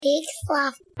Big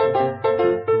fluff.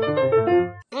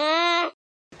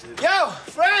 Yo,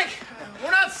 Frank! We're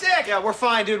not sick! Yeah, we're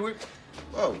fine, dude.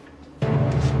 Whoa.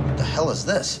 What the hell is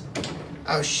this?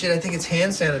 Oh shit, I think it's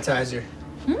hand sanitizer.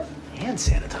 Hand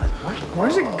sanitizer? What?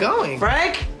 Where's it going?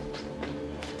 Frank?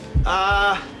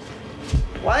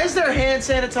 Why is there hand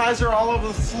sanitizer all over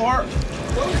the floor?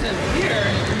 What's in here?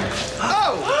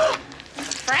 Oh!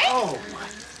 Frank? Oh my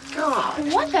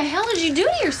God. What the hell did you do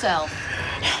to yourself?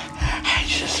 I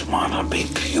just want to be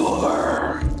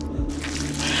pure.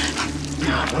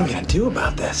 God, what are we gonna do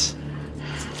about this?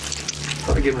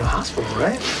 Probably get him to the hospital,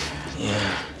 right?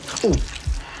 Yeah. Oh,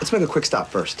 let's make a quick stop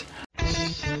first.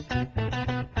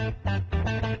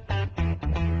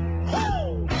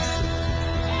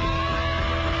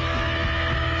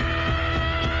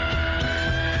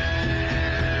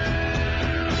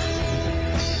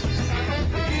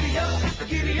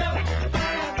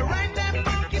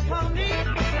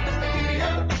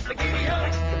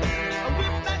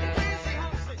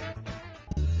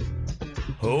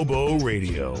 Hobo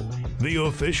Radio, the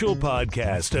official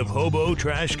podcast of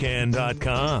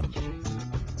HoboTrashCan.com.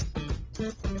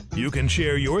 You can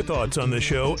share your thoughts on the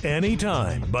show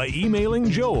anytime by emailing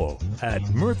Joel at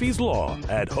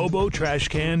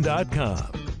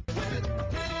murphyslaw@HoboTrashCan.com.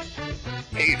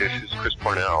 Hey, this is Chris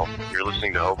Cornell. You're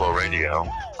listening to Hobo Radio.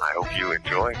 I hope you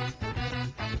enjoy.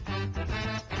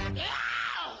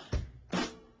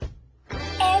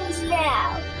 And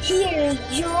now, here's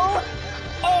Joel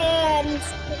and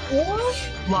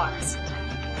Lars.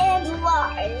 And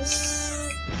Lars.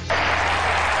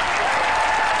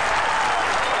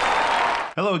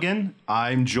 Hello again.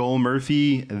 I'm Joel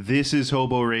Murphy. This is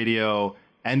Hobo Radio.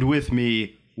 And with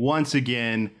me, once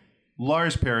again,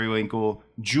 Lars Periwinkle,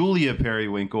 Julia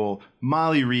Periwinkle,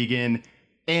 Molly Regan,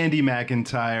 Andy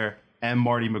McIntyre, and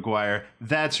Marty McGuire.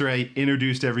 That's right.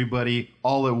 Introduced everybody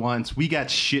all at once. We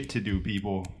got shit to do,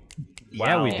 people.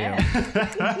 Yeah, we do.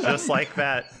 Just like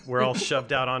that, we're all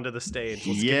shoved out onto the stage.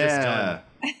 Let's get this done.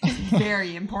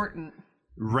 Very important.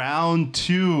 Round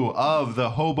 2 of the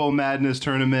Hobo Madness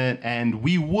tournament, and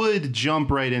we would jump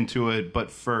right into it,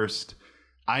 but first,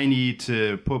 I need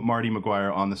to put Marty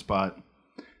McGuire on the spot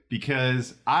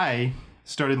because I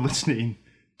started listening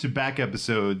to back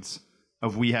episodes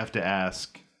of We Have to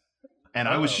Ask, and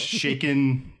I was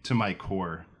shaken to my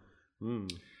core.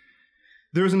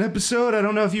 There was an episode, I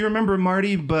don't know if you remember,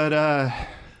 Marty, but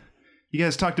you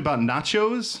guys talked about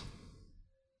nachos.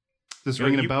 Does this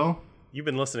ring a bell? You've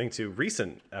been listening to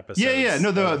recent episodes. Yeah.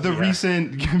 No, the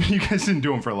recent, you guys didn't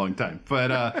do them for a long time.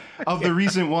 But of the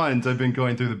recent ones, I've been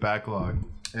going through the backlog.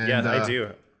 And, yeah, I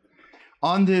do.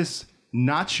 On this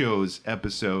nachos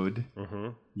episode,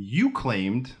 you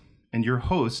claimed, and your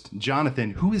host,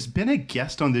 Jonathan, who has been a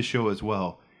guest on this show as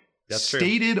well,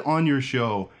 stated on your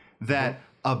show that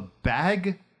a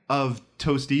bag of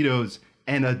Tostitos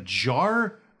and a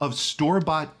jar of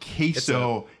store-bought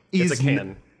queso is a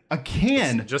can. A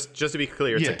can. Just to be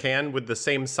clear, it's a can with the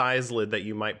same size lid that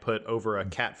you might put over a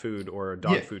cat food or a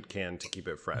dog food can to keep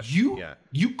it fresh. You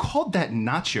called that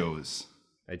nachos.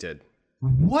 I did.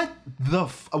 What the?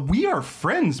 We are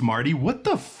friends, Marty. What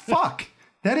the fuck?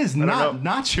 That is not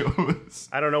nachos.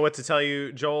 I don't know what to tell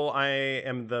you, Joel. I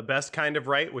am the best kind of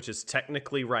right, which is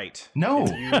technically right. No.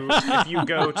 If you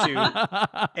go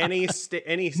to any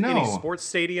sports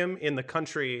stadium in the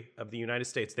country of the United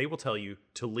States, they will tell you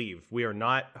to leave. We are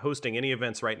not hosting any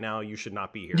events right now. You should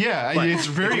not be here. Yeah, but it's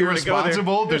very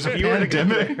irresponsible. There's a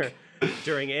pandemic.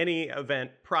 During any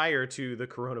event prior to the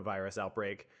coronavirus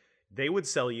outbreak, they would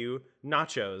sell you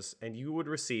nachos, and you would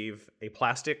receive a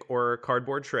plastic or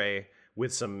cardboard tray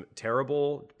with some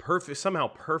terrible, somehow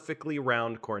perfectly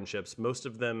round corn chips, most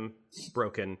of them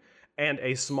broken, and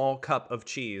a small cup of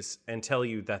cheese, and tell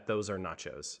you that those are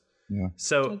nachos. Yeah.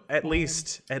 So at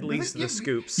least the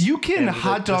scoops. You can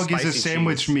hot dog as a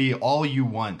sandwich me all you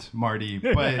want, Marty.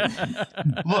 But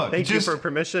look, thank you for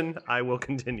permission. I will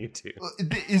continue to.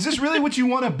 Is this really what you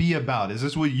want to be about? Is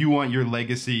this what you want your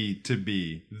legacy to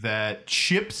be? That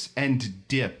chips and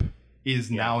dip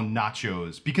is now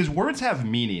nachos, because words have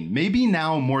meaning, maybe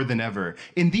now more than ever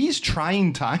in these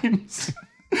trying times.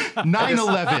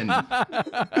 9/11.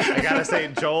 I gotta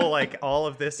say, Joel, like, all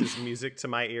of this is music to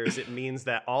my ears. It means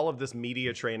that all of this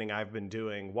media training I've been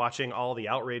doing, watching all the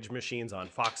outrage machines on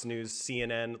Fox News,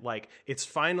 CNN, like, it's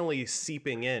finally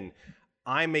seeping in.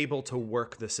 I'm able to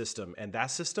work the system, and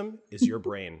that system is your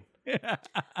brain.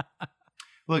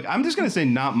 Look, I'm just going to say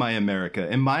not my America.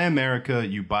 In my America,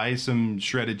 you buy some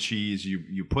shredded cheese,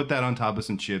 you put that on top of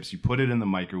some chips, you put it in the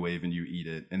microwave, and you eat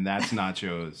it. And that's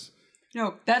nachos.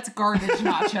 No, that's garbage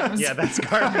nachos. Yeah, that's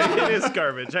garbage. It is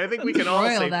garbage. I think we can all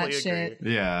safely agree.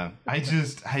 Yeah,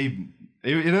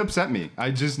 It upset me.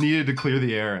 I just needed to clear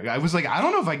the air. I was like, I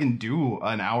don't know if I can do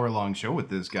an hour-long show with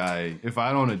this guy if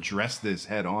I don't address this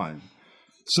head on.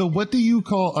 So what do you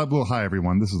call? Well, hi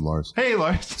everyone. This is Lars. Hey,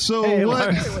 Lars. So Hey, what?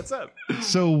 Lars. Hey, what's up?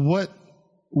 So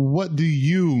what do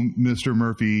you, Mr.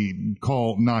 Murphy,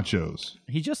 call nachos?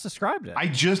 He just described it. I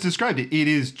just described it. It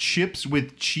is chips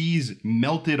with cheese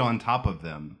melted on top of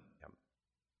them.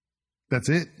 That's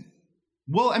it?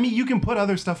 Well, I mean, you can put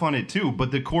other stuff on it too,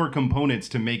 but the core components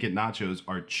to make it nachos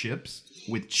are chips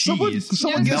with cheese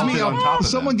Someone gives me melted on top of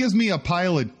someone them. gives me a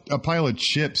pile of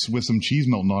chips with some cheese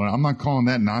melting on it. I'm not calling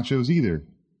that nachos either.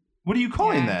 What are you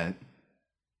calling that?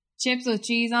 Chips with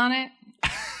cheese on it?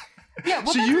 Yeah,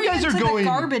 well, So that's you right guys are into going- the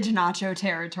garbage nacho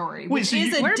territory, Wait, which so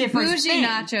is a We're different bougie thing.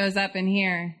 nachos up in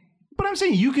here. But I'm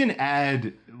saying you can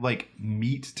add like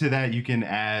meat to that. You can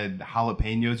add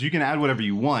jalapenos. You can add whatever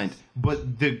you want.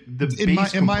 But the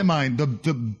base In my mind, the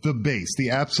base, the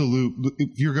absolute.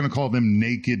 If you're going to call them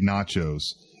naked nachos,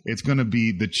 it's going to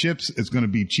be the chips. It's going to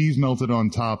be cheese melted on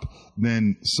top,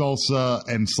 then salsa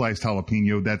and sliced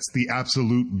jalapeno. That's the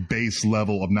absolute base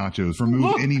level of nachos.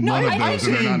 Remove any one of those,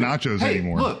 and they're not nachos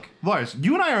anymore. Look, Lars,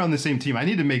 you and I are on the same team. I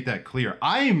need to make that clear.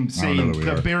 I'm know saying that we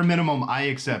the are. bare minimum I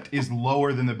accept is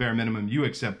lower than the bare minimum you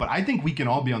accept. But I think we can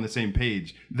all be on the same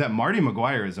page that Marty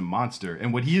McGuire is a monster,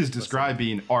 and what he is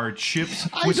describing are chips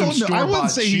with some I store-bought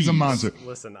wouldn't say he's a cheese. monster.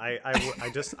 Listen, I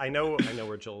know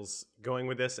where Joel's going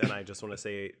with this, and I just want to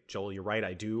say, Joel, you're right.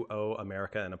 I do owe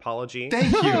America an apology.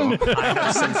 Thank you. I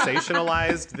have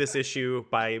sensationalized this issue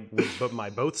by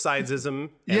my both sidesism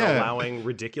and allowing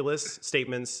ridiculous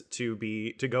statements to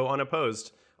go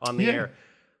unopposed on the air.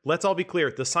 Let's all be clear.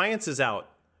 The science is out.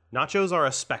 Nachos are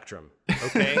a spectrum,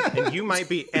 okay? And you might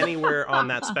be anywhere on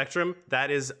that spectrum. That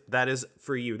is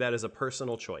for you. That is a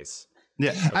personal choice.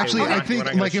 Yeah, Okay, Actually, I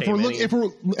think like if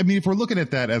we're looking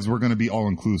at that as we're going to be all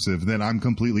inclusive, then I'm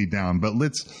completely down. But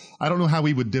I don't know how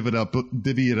we would divvy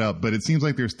it up, but it seems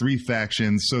like there's three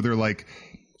factions. So they're like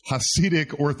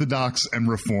Hasidic, Orthodox, and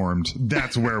Reformed.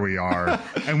 That's where we are,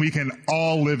 and we can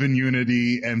all live in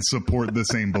unity and support the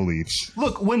same beliefs.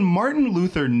 Look, when Martin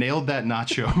Luther nailed that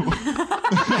nacho,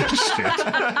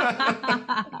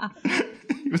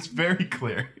 it was very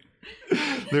clear.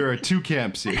 There are two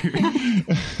camps here.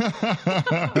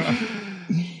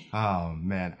 Oh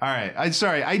man! All right, I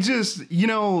just you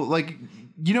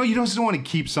just don't want to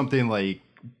keep something like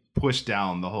pushed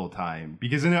down the whole time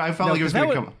because I felt like it was going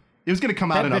to come. It was going to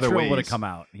come out in other ways. Would have come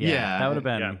out. Yeah, that would have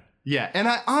been. Yeah, and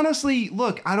I honestly,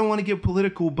 look, I don't want to get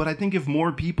political, but I think if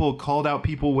more people called out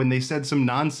people when they said some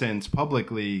nonsense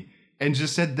publicly and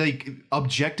just said, like,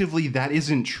 objectively, that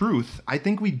isn't truth, I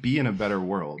think we'd be in a better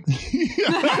world.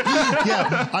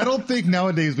 Yeah, I don't think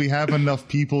nowadays we have enough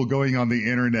people going on the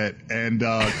internet and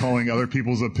calling other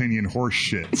people's opinion horse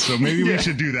shit. So maybe we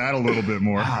should do that a little bit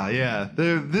more. Yeah.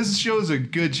 This shows a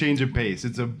good change of pace.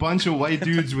 It's a bunch of white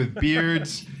dudes with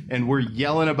beards, and we're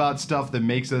yelling about stuff that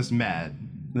makes us mad.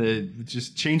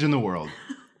 Just changing the world.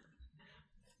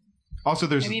 Also,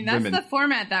 there's that's women. the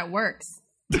format that works.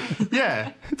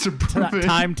 Yeah, it's a proven.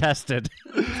 Time tested.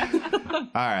 All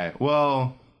right.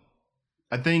 Well,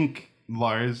 I think,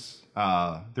 Lars,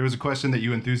 there was a question that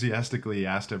you enthusiastically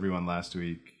asked everyone last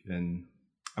week, and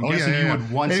I'm guessing you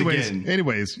would once again.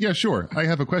 Anyways, yeah, sure. I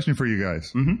have a question for you guys.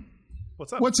 Mm-hmm.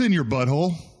 What's up? What's in your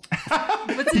butthole?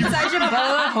 What's inside your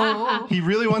butthole? He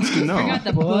really wants to know. Forgot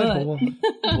the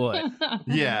butt.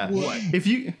 Yeah.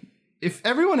 If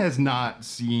everyone has not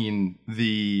seen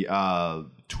the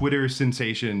Twitter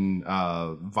sensation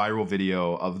viral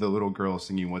video of the little girl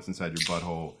singing "What's Inside Your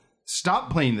Butthole," stop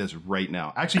playing this right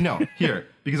now. Actually, no, here,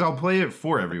 because I'll play it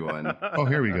for everyone. Oh,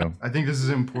 here we go. I think this is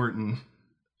important.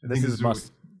 This is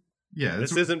must. Yeah,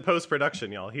 this isn't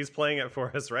post-production, y'all. He's playing it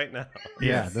for us right now.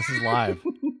 Yeah, this is live.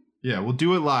 Yeah, we'll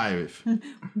do it live. Do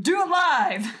it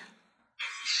live.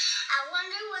 I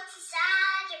wonder what's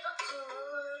inside your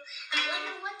butthole. I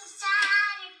wonder what's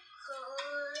inside your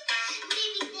butthole.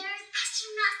 Maybe there's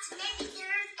astronauts, maybe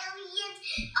there's aliens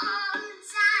all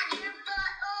inside your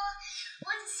butthole.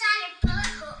 What's inside your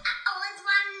butthole? I always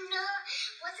want to know.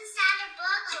 What's inside your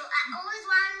butthole? I always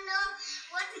want to know.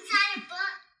 What's inside your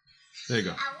butt? There you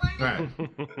go. All right.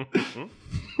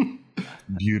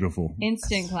 Beautiful.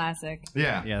 Instant classic.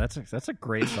 Yeah. That's a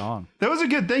great song. That was a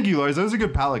good, thank you, Lars. That was a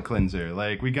good palate cleanser.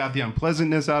 Like, we got the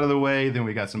unpleasantness out of the way, then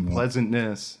we got some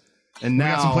pleasantness. And now.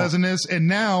 We got some pleasantness, and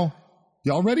now,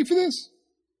 y'all ready for this?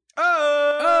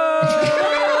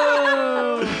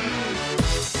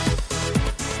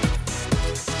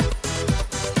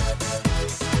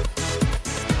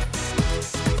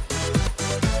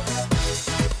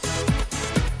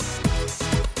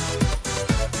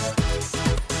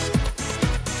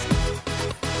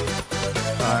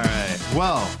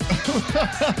 Well,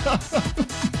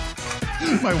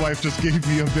 my wife just gave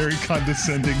me a very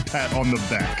condescending pat on the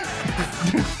back.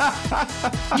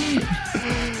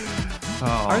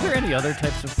 Are there any other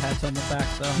types of pats on the back,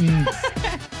 though?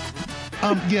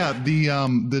 Yeah,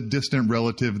 the distant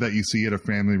relative that you see at a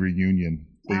family reunion.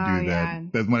 They do that. Yeah.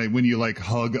 That's when you like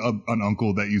hug an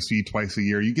uncle that you see twice a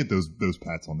year. You get those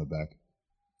pats on the back.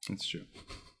 That's true.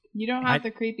 You don't have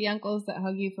the creepy uncles that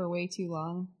hug you for way too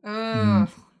long. Ugh.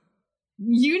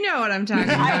 You know what I'm talking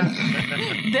about.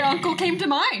 The uncle came to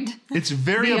mind. It's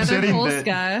very The other upsetting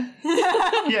Polska.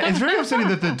 Yeah, it's very upsetting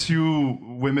that the two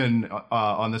women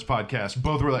on this podcast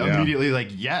both were like immediately like,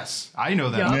 yes, I know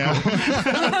that uncle.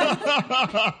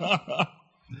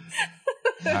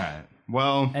 All right.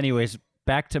 Well, anyways,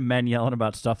 back to men yelling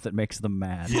about stuff that makes them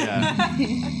mad. Yeah.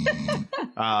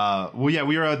 We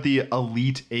are at the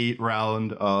Elite 8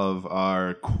 round of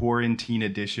our quarantine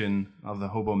edition of the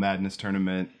Hobo Madness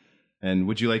tournament. And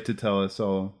would you like to tell us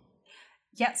all?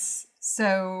 Yes.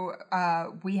 So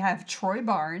we have Troy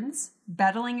Barnes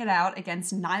battling it out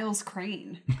against Niles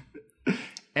Crane.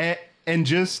 And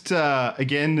just,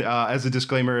 again, as a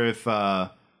disclaimer, if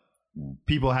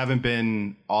people haven't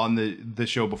been on the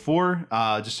show before,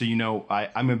 just so you know,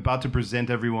 I'm about to present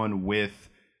everyone with,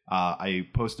 I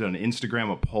posted on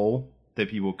Instagram a poll that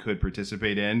people could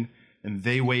participate in, and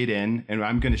they weighed in, and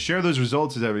I'm going to share those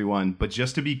results with everyone. But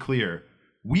just to be clear,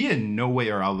 we in no way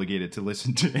are obligated to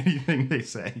listen to anything they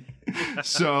say.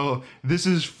 So this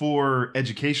is for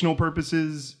educational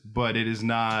purposes, but it is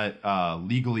not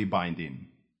legally binding.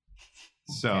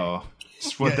 So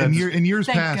in years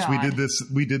past, we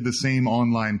did the same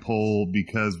online poll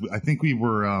because I think we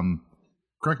were,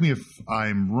 correct me if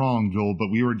I'm wrong, Joel,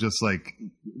 but we were just like,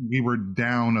 we were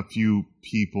down a few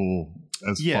people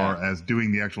as far as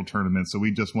doing the actual tournament. So we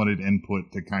just wanted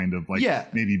input to kind of like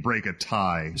maybe break a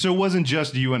tie. So it wasn't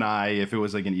just you and I if it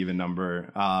was like an even number.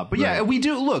 But yeah, we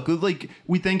do look like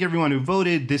we thank everyone who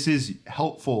voted. This is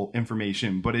helpful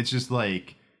information, but it's just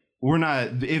like we're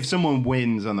not, if someone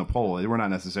wins on the poll, we're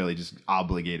not necessarily just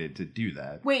obligated to do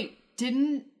that. Wait,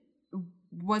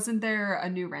 wasn't there a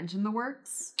new wrench in the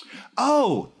works?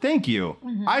 Oh, thank you.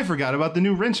 Mm-hmm. I forgot about the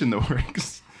new wrench in the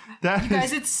works. You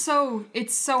guys, it's so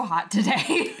hot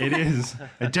today. It is.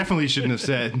 I definitely shouldn't have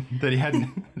said that he had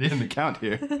an account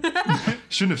here.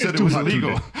 Shouldn't have said it was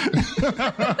illegal.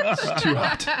 It's too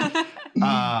hot.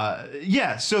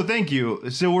 So thank you.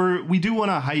 So we do want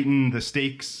to heighten the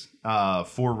stakes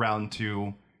for round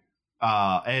 2.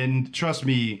 And trust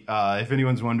me, if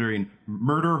anyone's wondering,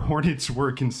 murder hornets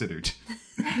were considered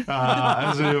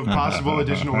as a possible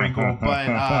additional wrinkle.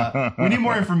 But we need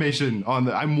more information on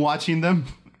I'm watching them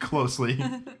closely.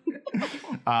 They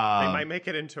might make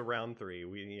it into round 3.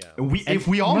 If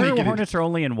we all make it, hornets are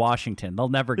only in Washington. They'll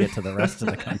never get to the rest of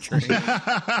the country.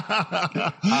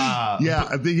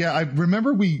 I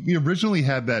remember we originally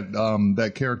had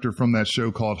that character from that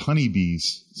show called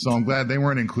Honeybees. So I'm glad they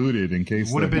weren't included in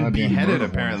case would have been beheaded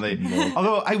apparently.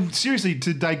 Although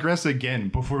to digress again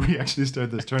before we actually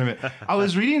start this tournament, I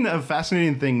was reading a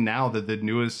fascinating thing now that the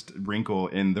newest wrinkle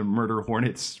in the Murder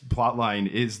Hornets plotline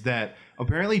is that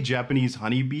apparently Japanese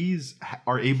honeybees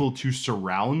are able to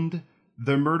surround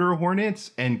the murder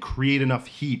hornets and create enough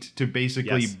heat to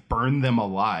basically burn them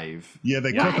alive. Yeah,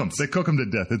 they cook them. They cook them to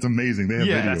death. It's amazing. They have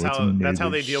video. That's how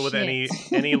they deal with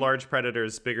any large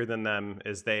predators bigger than them.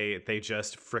 Is they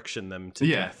just friction them to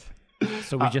death.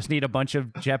 So we just need a bunch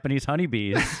of Japanese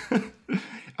honeybees.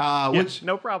 Which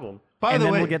no problem. By the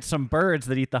way, we'll get some birds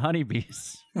that eat the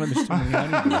honeybees when there's too many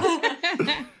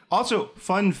honeybees. Also,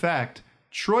 fun fact.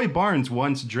 Troy Barnes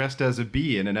once dressed as a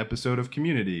bee in an episode of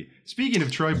Community. Speaking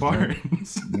of Troy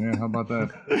Barnes. Yeah, how about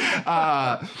that?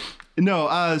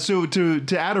 So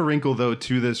to add a wrinkle, though,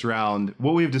 to this round,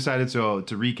 what we've decided, to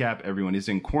recap, everyone is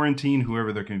in quarantine.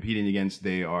 Whoever they're competing against,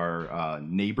 they are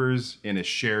neighbors in a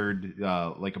shared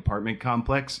apartment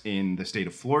complex in the state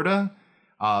of Florida.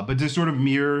 But to sort of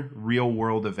mirror real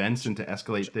world events and to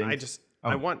escalate things.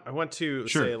 I want to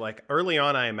say, like, early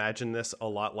on, I imagined this a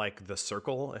lot like The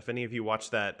Circle. If any of you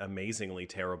watched that amazingly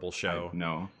terrible show.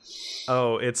 No.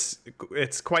 Oh, it's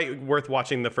quite worth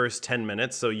watching the first 10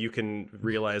 minutes so you can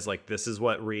realize, like, this is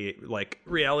what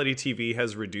reality TV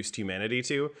has reduced humanity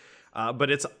to.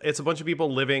 But it's a bunch of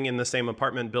people living in the same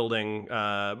apartment building,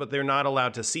 but they're not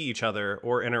allowed to see each other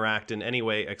or interact in any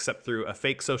way except through a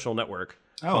fake social network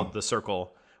called The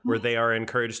Circle, where they are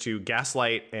encouraged to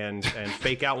gaslight and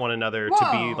fake out one another to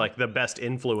be like the best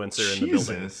influencer in the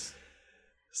building.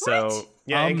 So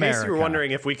in case you were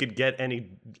wondering if we could get any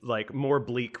like more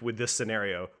bleak with this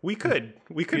scenario, we could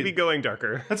be going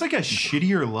darker. That's like a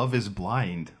shittier Love is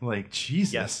Blind. Like,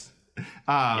 Jesus. Yes.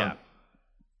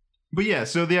 But yeah,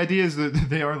 so the idea is that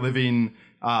they are living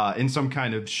in some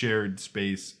kind of shared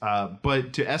space.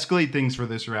 But to escalate things for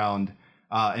this round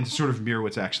and to sort of mirror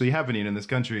what's actually happening in this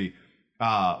country,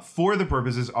 for the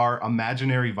purposes our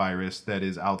imaginary virus that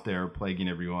is out there plaguing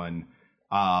everyone,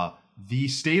 the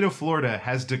state of Florida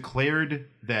has declared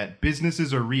that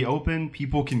businesses are reopened.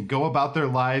 People can go about their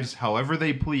lives however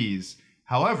they please.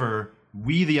 However,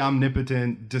 we, the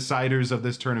omnipotent deciders of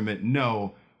this tournament,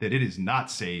 know that it is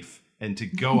not safe. And to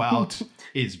go out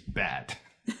is bad.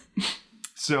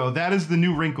 So that is the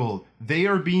new wrinkle. They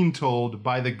are being told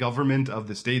by the government of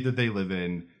the state that they live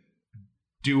in,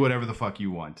 do whatever the fuck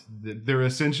you want. There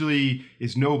essentially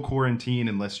is no quarantine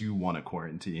unless you want to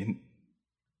quarantine.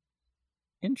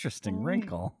 Interesting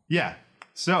wrinkle. Yeah.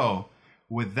 So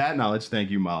with that knowledge,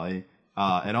 thank you, Molly.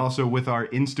 And also with our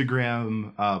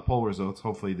Instagram poll results,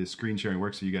 hopefully this screen sharing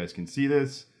works so you guys can see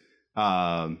this.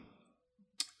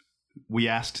 We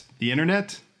asked the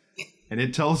internet, and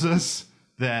it tells us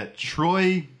that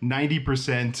Troy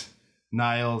 90%,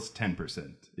 Niles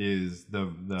 10% is the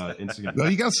Instagram. Well,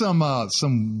 you got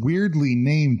some weirdly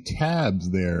named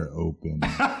tabs there open.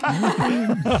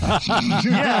 Yeah,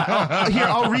 here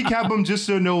I'll recap them just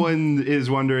so no one is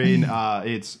wondering.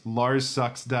 It's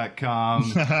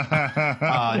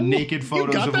LarsSucks.com, naked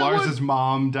photos of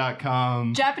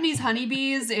Lars'sMom.com. Japanese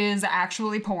honeybees is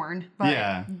actually porn, but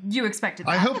yeah. You expected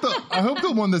that. I hope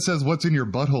the one that says "What's in your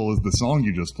butthole" is the song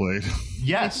you just played.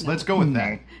 Yes, let's go with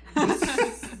that.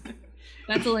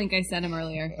 That's a link I sent him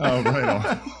earlier. Oh, right on.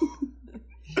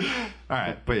 All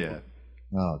right, but yeah.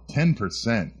 Oh,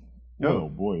 10%. Oh,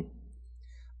 boy.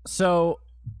 So,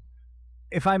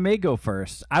 if I may go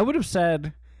first, I would have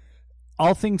said,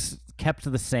 all things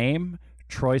kept the same,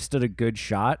 Troy stood a good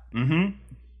shot. Mm-hmm.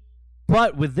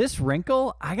 But with this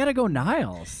wrinkle, I gotta go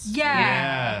Niles.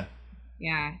 Yeah.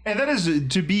 Yeah. And that is,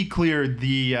 to be clear,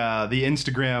 the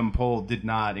Instagram poll did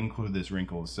not include this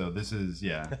wrinkle, so this is,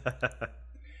 yeah.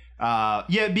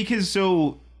 Yeah, because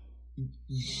so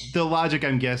the logic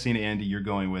I'm guessing, Andy, you're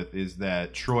going with is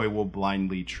that Troy will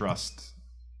blindly trust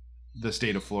the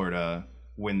state of Florida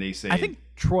when they say... I think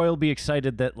Troy will be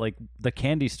excited that, like, the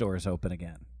candy store is open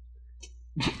again.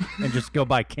 And just go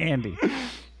buy candy.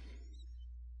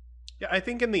 Yeah, I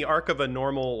think in the arc of a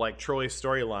normal, like, Troy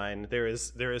storyline, there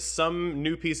is some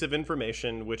new piece of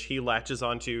information which he latches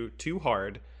onto too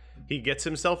hard. He gets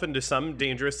himself into some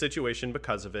dangerous situation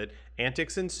because of it.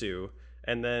 Antics ensue.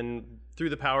 And then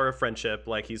through the power of friendship,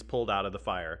 like, he's pulled out of the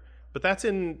fire. But that's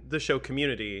in the show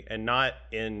Community and not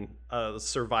in a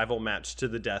survival match to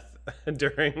the death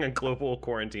during a global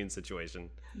quarantine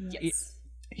situation. Yes.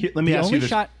 Here, let me ask you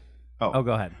this. Oh,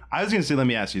 go ahead. I was going to say, let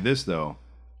me ask you this, though.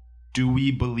 Do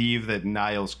we believe that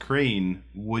Niles Crane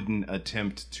wouldn't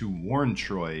attempt to warn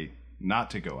Troy not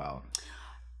to go out?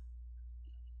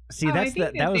 See, that was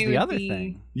the other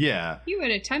thing. Yeah. He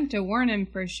would attempt to warn him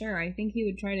for sure. I think he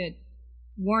would try to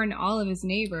warn all of his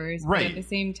neighbors. Right. But at the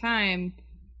same time,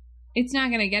 it's not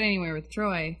going to get anywhere with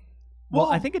Troy.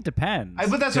 Well, I think it depends.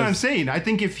 But that's what I'm saying. I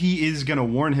think if he is going to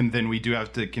warn him, then we do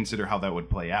have to consider how that would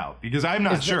play out. Because I'm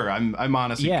not sure. I'm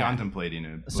honestly contemplating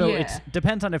it. So it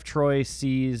depends on if Troy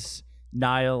sees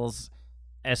Niles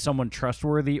as someone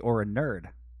trustworthy or a nerd.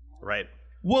 Right.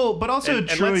 Well, but also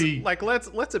Troy...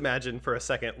 let's imagine for a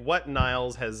second what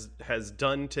Niles has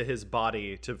done to his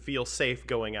body to feel safe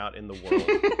going out in the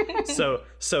world.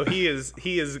 so he is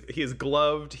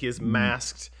gloved, he is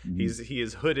masked, he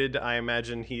is hooded. I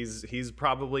imagine he's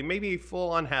probably maybe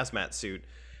full on hazmat suit.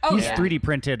 Oh, he's 3D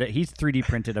printed. He's 3D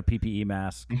printed a PPE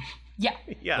mask.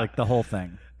 Yeah, like the whole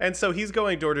thing. And so he's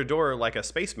going door to door like a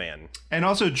spaceman. And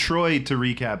also Troy, to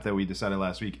recap that we decided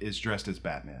last week, is dressed as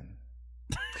Batman.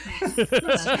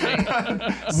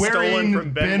 Wearing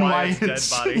from Ben Wyatt's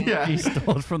dead body. Yeah. He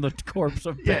stole it from the corpse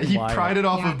of Ben Wyatt. Wyatt. He pried it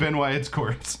off of Ben Wyatt's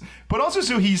corpse. But also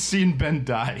so he's seen Ben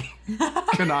die,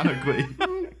 canonically.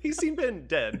 He's seen Ben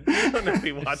dead. I don't know if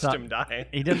he watched him die.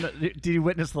 He didn't. Did he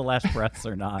witness the last breaths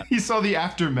or not? He saw the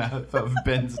aftermath of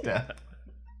Ben's death.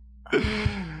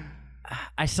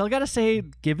 I still gotta say,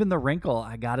 given the wrinkle,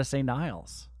 I gotta say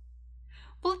Niles.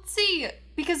 Well, let's see,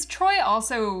 because Troy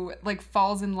also like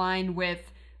falls in line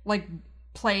with like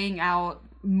playing out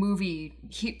movie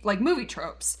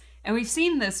tropes, and we've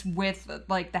seen this with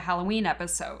like the Halloween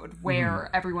episode where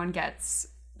everyone gets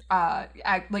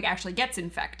actually gets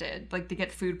infected, like they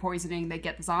get food poisoning, they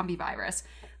get the zombie virus.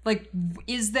 Like,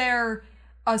 is there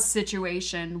a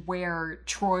situation where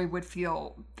Troy would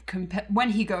feel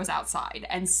when he goes outside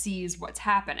and sees what's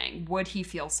happening, would he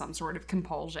feel some sort of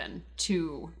compulsion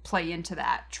to play into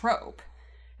that trope?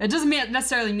 It doesn't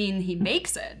necessarily mean he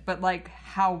makes it, but like,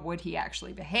 how would he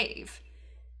actually behave?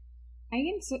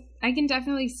 I can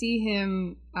definitely see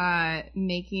him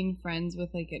making friends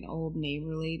with like an old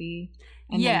neighbor lady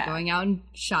and then going out and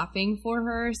shopping for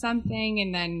her or something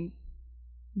and then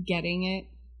getting it.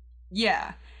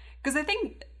 Yeah. Because I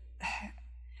think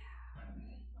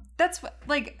that's what,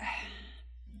 like...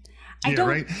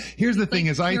 Right. Here's the thing: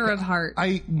 is pure of heart.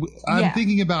 I'm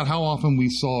thinking about how often we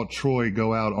saw Troy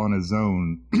go out on his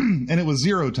own, and it was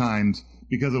 0 times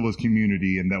because it was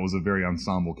Community, and that was a very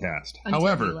ensemble cast. Until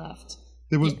However, he left.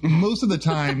 there was most of the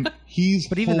time he's.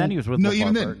 But even then, he was with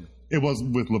LeVar Burton. It was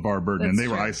with LeVar Burton, and they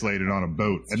were isolated on a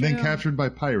boat, and then true. captured by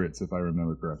pirates, if I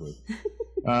remember correctly.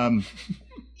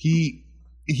 He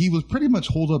was pretty much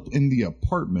holed up in the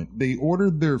apartment. They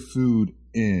ordered their food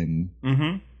in.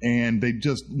 Mm-hmm. And they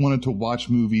just wanted to watch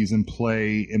movies and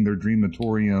play in their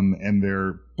Dreamatorium and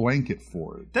their blanket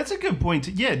fort. That's a good point.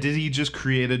 Yeah, did he just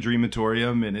create a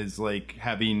Dreamatorium and is like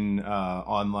having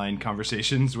online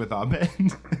conversations with Abed?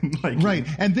 Right,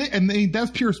 and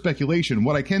that's pure speculation.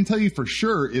 What I can tell you for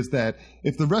sure is that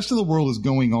if the rest of the world is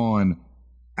going on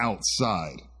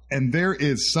outside and there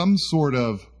is some sort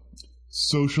of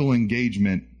social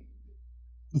engagement,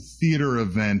 theater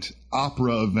event,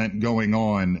 opera event going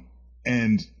on,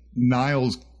 and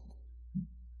Niles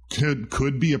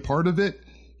could be a part of it,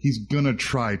 he's gonna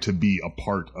try to be a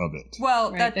part of it.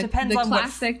 Well, that depends on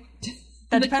classic,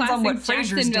 what depends on what Frasier's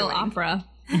Jacksonville doing. opera.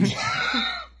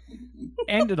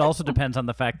 And it also depends on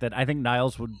the fact that I think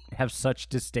Niles would have such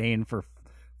disdain for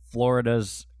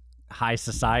Florida's high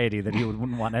society that he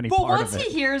wouldn't want any part of it. Well, once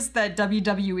he hears that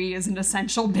WWE is an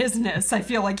essential business, I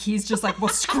feel like he's just like, well,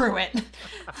 screw it.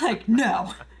 Like,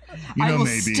 no. I will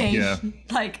stay.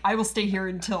 Like, I will stay here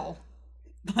until,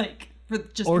 like, for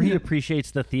just. Or he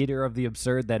appreciates the theater of the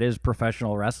absurd that is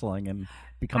professional wrestling and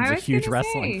becomes a huge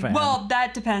wrestling fan. Well,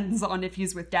 that depends on if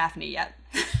he's with Daphne yet.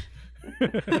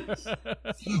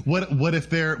 What if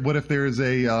there is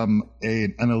an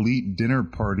elite dinner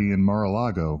party in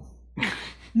Mar-a-Lago?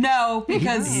 No,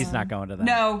 because he's not going to that.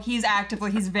 No, he's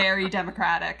very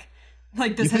democratic.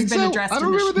 Like, this has been so? addressed I in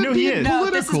don't the remember that being No,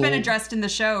 political. this has been addressed in the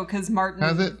show because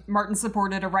Has it? Martin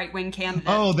supported a right-wing candidate.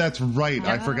 Oh, that's right.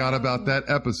 I forgot about that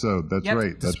episode. That's Yep.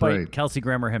 right. That's Despite right. Kelsey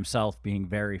Grammer himself being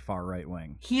very far right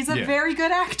wing. He's a very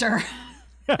good actor.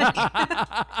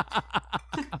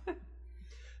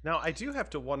 Now, I do have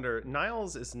to wonder,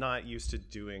 Niles is not used to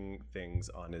doing things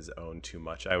on his own too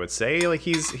much, I would say. Like,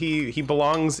 he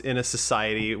belongs in a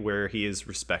society where he is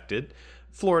respected.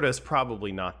 Florida is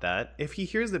probably not that. If he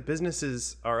hears that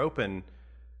businesses are open,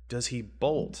 does he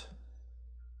bolt?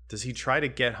 Does he try to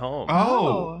get home?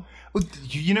 Oh.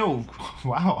 You know,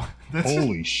 wow.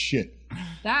 Holy shit.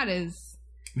 That is...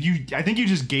 I think you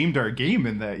just gamed our game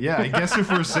in that. Yeah, I guess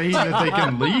if we're saying that they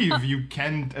can leave, you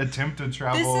can attempt to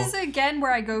travel. This is, again,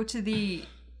 where I go to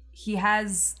he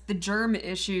has the germ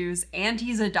issues and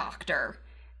he's a doctor.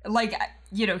 Like,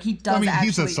 you know, he does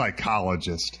he's a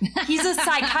psychologist. He's a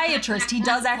psychiatrist. He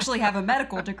does actually have a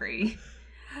medical degree.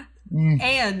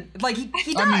 And, like,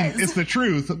 he does. I mean, it's the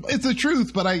truth. It's the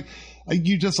truth, but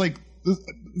you just, like,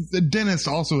 the dentists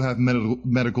also have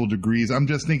medical degrees. I'm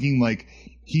just thinking, like,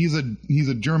 he's a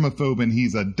germaphobe and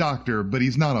he's a doctor, but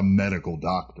he's not a medical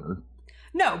doctor.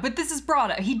 No, but this is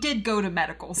broad. He did go to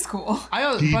medical school.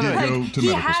 He did go to medical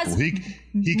school.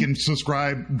 He can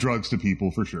prescribe drugs to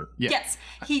people for sure. Yeah. Yes,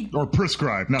 or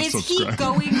prescribe, not subscribe. He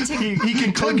going to? He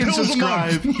can click and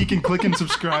subscribe. He can click and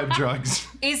subscribe drugs.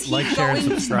 Is he like, share, and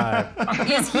going? subscribe.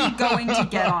 Is he going to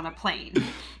get on a plane?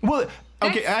 Well,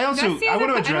 okay. I want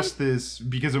to address I this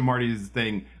because of Marty's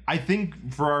thing. I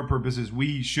think for our purposes,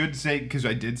 we should say, because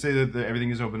I did say that everything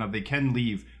is open up, they can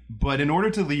leave. But in order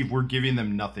to leave, we're giving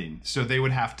them nothing. So they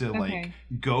would have to like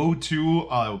go to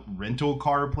a rental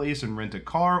car place and rent a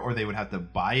car, or they would have to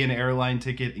buy an airline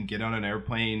ticket and get on an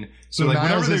airplane. So like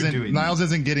Niles whatever they're doing. Niles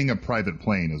isn't getting a private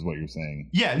plane, is what you're saying.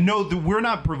 Yeah, no, we're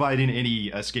not providing any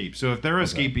escape. So if they're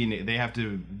escaping, they have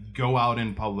to go out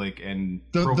in public and.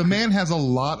 The man has a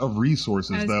lot of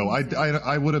resources, though.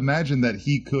 I would imagine that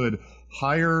he could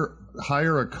hire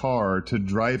a car to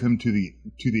drive him to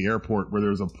the airport where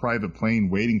there's a private plane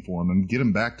waiting for him and get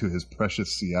him back to his precious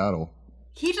Seattle.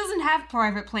 He doesn't have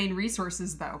private plane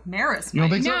resources though. Maris, you don't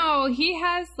think so? No, he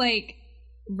has like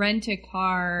rent a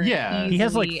car. Yeah, he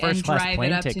has like first class drive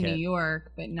plane it up ticket to New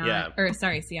York, but not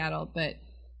Seattle, but.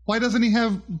 Why doesn't he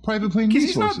have private plane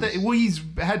resources? He's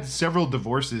had several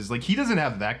divorces. Like he doesn't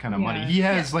have that kind of money. He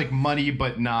has like money,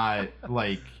 but not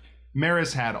like.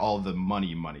 Maris had all the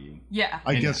money. Yeah.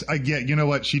 I get, you know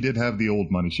what? She did have the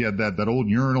old money. She had that old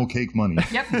urinal cake money.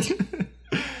 Yep.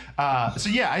 So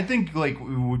yeah, I think like it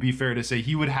would be fair to say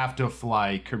he would have to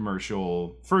fly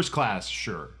commercial first class,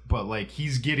 sure. but like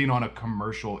he's getting on a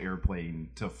commercial airplane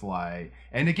to fly.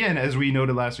 And again, as we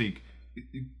noted last week,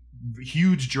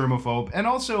 huge germaphobe, and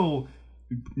also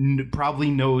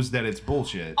probably knows that it's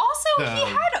bullshit. Also,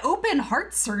 he had open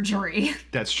heart surgery.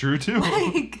 That's true too.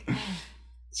 Like,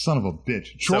 son of a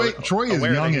bitch. Troy is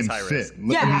young and fit.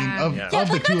 Yeah. I mean, of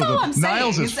the two of them,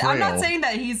 Niles is frail. I'm not saying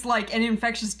that he's like an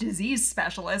infectious disease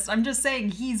specialist. I'm just saying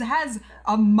he has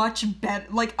a much better,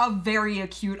 like a very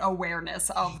acute awareness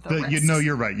of the risks. No,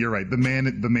 you're right. You're right. The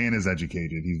man is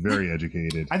educated. He's very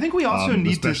educated. I think we also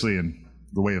need especially in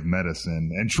the way of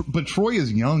medicine. And but Troy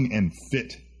is young and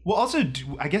fit. Well, also,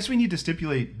 I guess we need to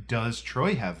stipulate, does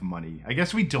Troy have money? I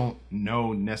guess we don't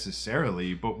know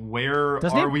necessarily, but where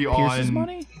are we on...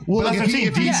 money? Well,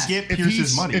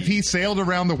 if he sailed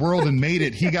around the world and made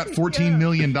it, he got $14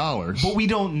 million. But we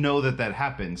don't know that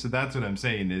happened, so that's what I'm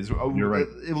saying is... You're right.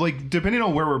 Like, depending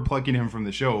on where we're plucking him from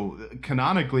the show,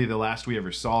 canonically, the last we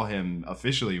ever saw him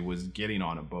officially was getting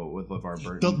on a boat with LeVar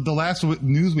Burton. The last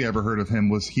news we ever heard of him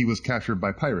was he was captured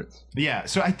by pirates. Yeah,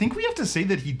 so I think we have to say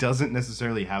that he doesn't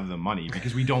necessarily have the money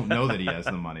because we don't know that he has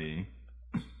the money.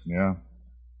 Yeah.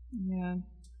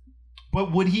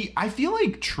 But would he? I feel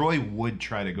like Troy would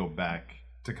try to go back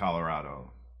to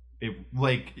Colorado.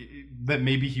 That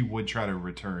maybe he would try to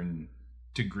return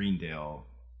to Greendale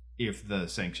if the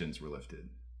sanctions were lifted.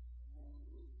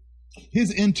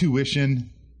 His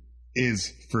intuition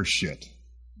is for shit.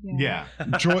 Yeah.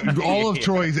 All of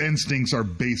Troy's instincts are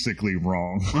basically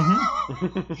wrong.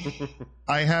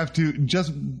 I have to,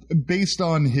 just based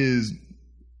on his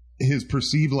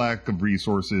perceived lack of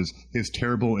resources, his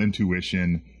terrible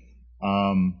intuition,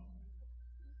 and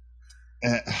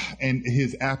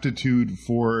his aptitude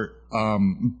for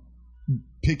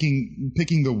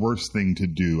picking the worst thing to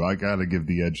do, I gotta give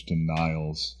the edge to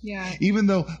Niles. Yeah. Even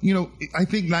though, I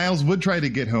think Niles would try to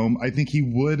get home. I think he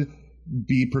would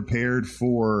be prepared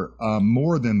for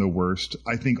more than the worst.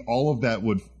 I think all of that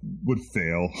would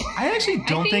fail. I actually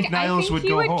don't think Niles would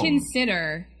go home.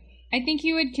 I think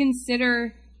he would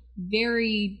consider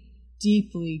very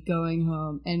deeply going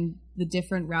home and the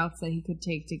different routes that he could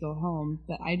take to go home,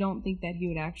 but I don't think that he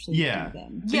would actually do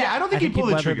them. Yeah, I don't think he'd pull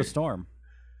the trigger. The storm.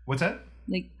 What's that?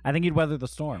 I think he'd weather the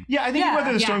storm. Yeah, I think he'd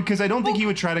weather the storm because I don't think he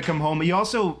would try to come home. He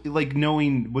also,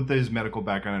 knowing with his medical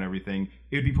background and everything,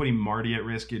 it would be putting Marty at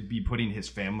risk. It'd be putting his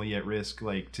family at risk,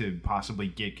 to possibly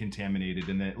get contaminated.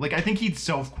 And then, I think he'd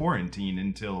self-quarantine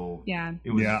until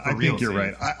it was I think you're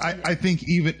right. I think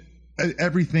even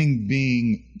everything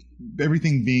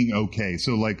being okay.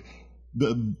 So,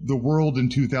 the world in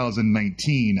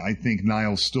 2019, I think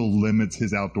Niles still limits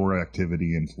his outdoor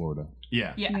activity in Florida.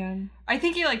 Yeah. I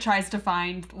think he tries to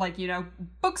find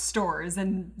bookstores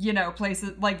and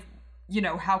places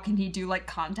how can he do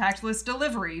contactless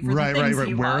delivery for the things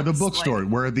he Where are the loves? bookstores?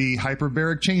 Where are the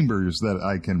hyperbaric chambers that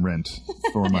I can rent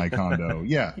for my condo?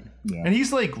 Yeah. And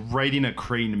he's writing a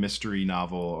Crane mystery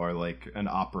novel or an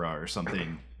opera or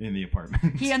something in the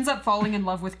apartment. He ends up falling in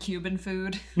love with Cuban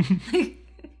food.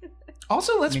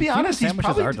 Also, let's be honest, Cuban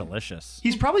sandwiches are delicious.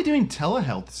 He's probably doing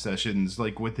telehealth sessions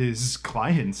with his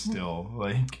clients still.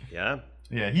 Yeah,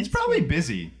 he's probably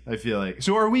busy, I feel like.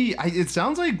 So are we? It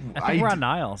sounds like I think we're on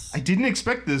Niles. I didn't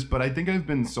expect this, but I think I've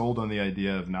been sold on the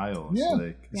idea of Niles.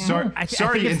 Yeah. Sorry, I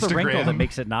think it's Instagram. the wrinkle that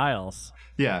makes it Niles.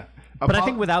 Yeah. But I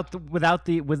think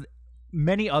with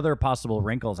many other possible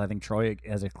wrinkles, I think Troy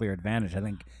has a clear advantage. I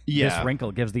think this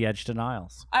wrinkle gives the edge to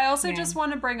Niles. I also just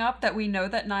want to bring up that we know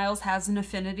that Niles has an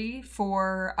affinity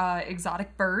for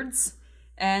exotic birds,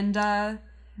 and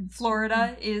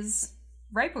Florida is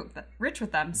rich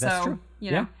with them. That's true.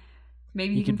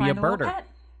 Maybe he can find a little pet.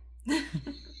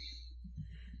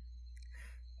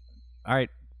 All right,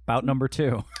 bout number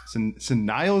 2. So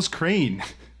Niles Crane.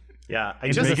 Yeah,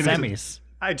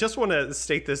 I just want to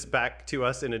state this back to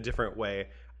us in a different way.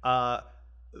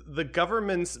 The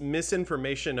government's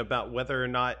misinformation about whether or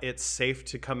not it's safe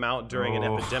to come out during an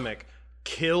epidemic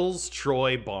kills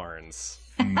Troy Barnes.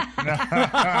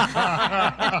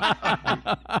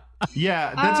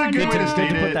 Yeah, that's a good way to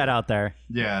state it. Put that out there.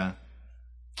 Yeah.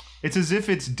 It's as if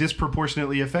it's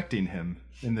disproportionately affecting him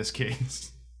in this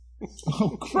case.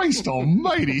 Oh, Christ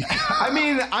almighty. I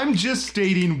mean, I'm just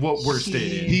stating what we're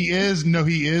stating. He is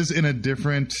in a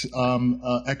different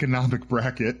economic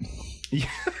bracket. Yeah.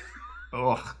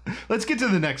 Oh, let's get to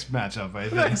the next matchup, I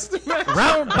think.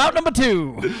 Bout number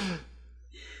 2.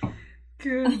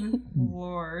 Good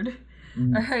Lord.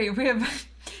 All right, we have...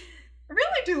 I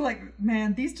really do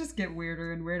man, these just get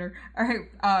weirder and weirder. All right,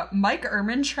 Mike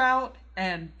Ehrmantraut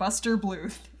and Buster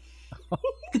Bluth.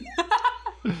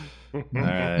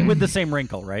 Right. With the same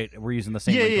wrinkle, right? We're using the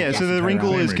same wrinkle. Yeah. So the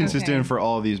wrinkle is consistent for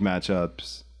all of these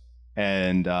matchups.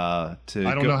 And I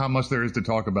don't know how much there is to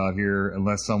talk about here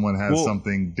unless someone has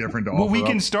something different to offer. Well, we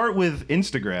can start with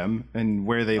Instagram and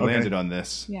where they landed on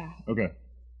this. Yeah. Okay.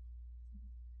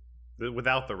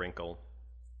 Without the wrinkle.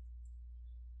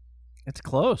 It's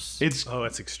close. It's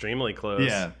extremely close.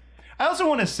 Yeah. I also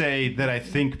want to say that I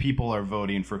think people are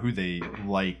voting for who they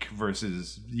like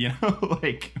versus,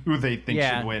 like who they think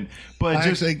should win. But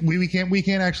we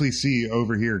can't actually see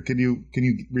over here. Can you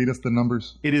read us the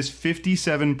numbers? It is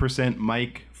 57%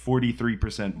 Mike,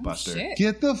 43% Buster. Shit.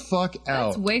 Get the fuck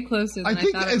out. That's way closer than I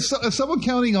think is someone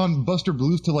counting on Buster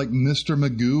Blues to like Mr.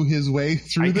 Magoo his way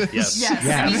through this? Yes.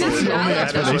 Yeah.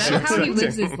 That's how he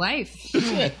lives his life.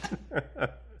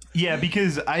 Yeah,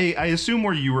 because I assume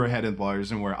where you were headed, Lars,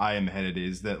 and where I am headed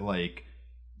is that, like,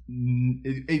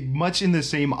 much in the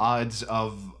same odds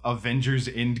of Avengers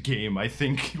Endgame, I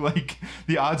think, like,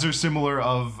 the odds are similar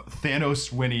of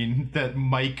Thanos winning, that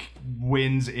Mike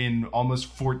wins in almost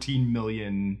 14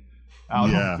 million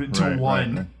to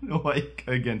 1, like,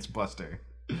 against Buster.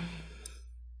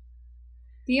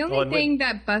 The only thing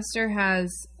that Buster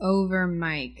has over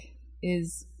Mike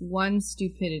is one,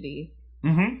 stupidity.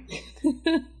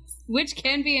 Mm-hmm. Which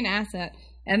can be an asset.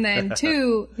 And then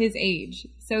 2, his age.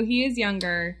 So he is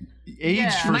younger.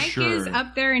 Age for Mike sure. is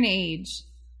up there in age.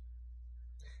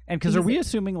 And because are we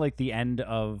assuming like the end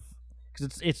of...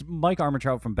 Because it's Mike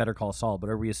Armentrout from Better Call Saul, but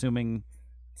are we assuming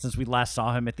since we last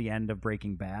saw him at the end of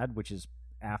Breaking Bad, which is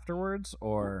afterwards,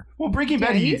 or... Well, Breaking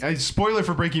Bad, spoiler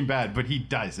for Breaking Bad, but he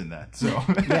dies in that, so...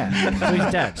 Yeah, so he's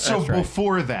dead. So That's right.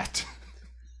 Before that...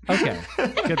 Okay,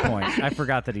 good point. I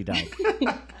forgot that he died.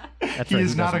 He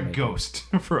is not a ghost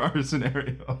for our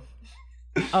scenario.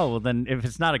 Oh, well then if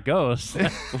it's not a ghost...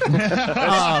 Game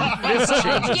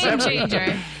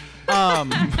changer.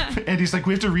 And he's like,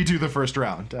 we have to redo the first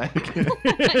round. Go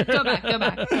back.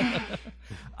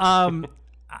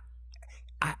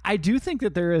 I do think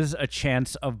that there is a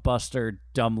chance of Buster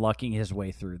dumb lucking his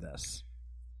way through this.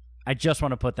 I just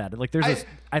want to put that. Like, I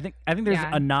think there's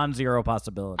a non-zero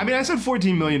possibility. I mean, I said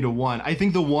 14 million to 1. I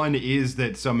think the 1 is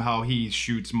that somehow he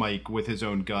shoots Mike with his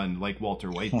own gun, like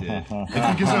Walter White did.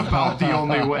 I think is about the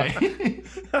only way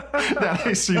that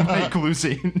I see Mike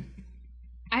losing.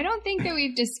 I don't think that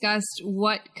we've discussed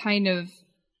what kind of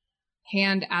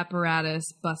hand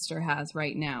apparatus Buster has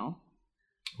right now.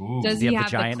 Ooh. Does he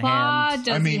have the claw? Hand?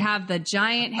 Does he have the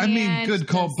giant hand? I mean, good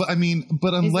call, but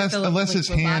unless his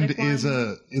hand is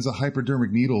a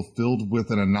hypodermic needle filled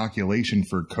with an inoculation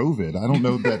for COVID, I don't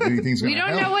know that anything's going to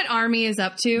help. We don't know what Army is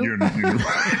up to.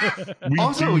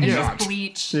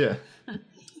 Bleach. Yeah.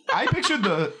 I pictured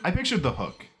the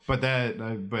hook, but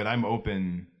I'm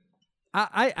open.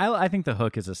 I think the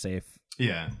hook is a safe.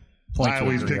 Yeah. I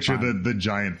always picture the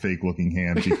giant fake looking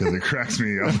hand because it cracks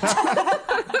me up.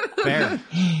 Fair.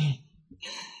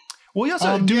 Well, yes.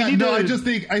 I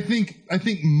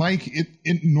think Mike.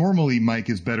 Normally Mike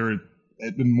is better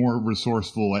and more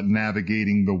resourceful at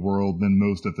navigating the world than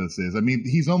most of us is. I mean,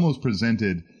 he's almost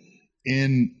presented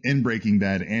in Breaking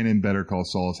Bad and in Better Call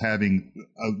Saul as having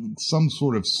some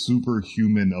sort of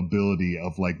superhuman ability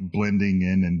of like blending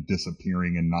in and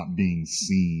disappearing and not being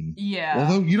seen. Yeah.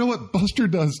 Although you know what, Buster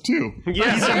does too.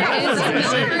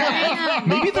 Yeah.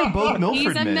 Maybe they're both Milford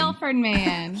He's a men. Milford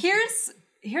man. Here's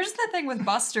the thing with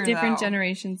Buster, Different though.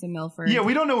 generations of Milford. Yeah,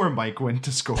 we don't know where Mike went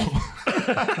to school.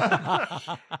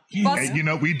 Hey, you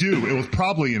know, we do. It was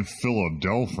probably in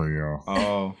Philadelphia.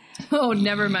 Oh. Oh,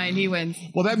 never mind. He wins.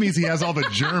 Well, that means he has all the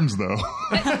germs, though.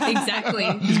 Exactly.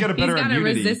 He's got a better immunity. A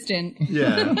resistant.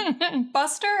 Yeah.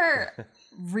 Buster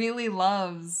really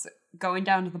loves going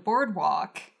down to the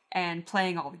boardwalk and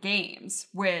playing all the games,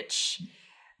 which...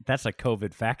 That's a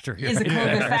COVID factory. Is a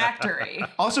COVID factory.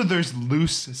 Also, there's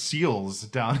loose seals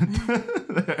down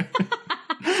there.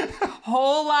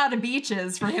 Whole lot of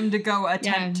beaches for him to go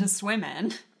attempt to swim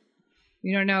in.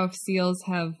 We don't know if seals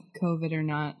have COVID or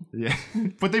not. Yeah,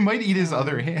 but they might eat his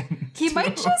other hand. He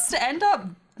might just end up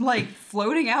like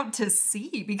floating out to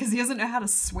sea because he doesn't know how to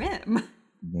swim.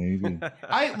 Maybe.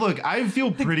 I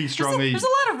feel pretty strongly. There's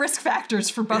a lot of risk factors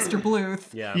for Buster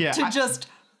Bluth. Yeah. To just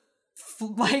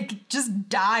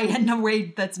die in a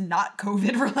way that's not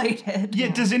COVID related.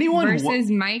 Yeah, does anyone...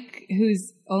 Versus Mike,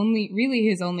 who's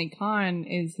his only con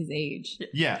is his age.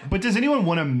 Yeah, but does anyone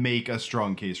want to make a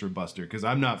strong case for Buster? Because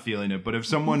I'm not feeling it, but if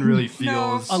someone really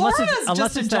feels... Unless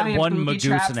it's that one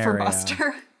Magoo scenario. For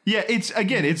Buster. Yeah, it's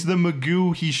the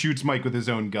Magoo he shoots Mike with his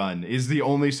own gun is the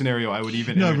only scenario I would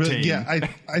even entertain. Yeah,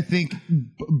 I think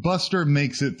Buster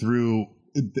makes it through.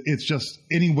 It's just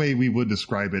any way we would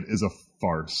describe it is a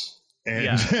farce.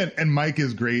 And Mike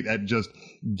is great at just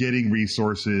getting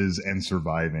resources and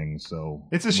surviving. So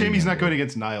it's a shame he's not going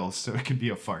against Niles, so it could be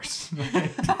a farce.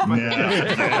 Right.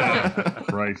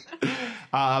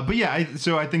 But yeah,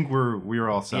 I think we're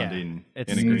all sounding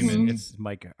in agreement. It's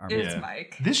Mike. It's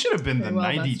Mike. This should have been the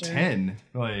 90-10.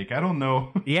 Like, I don't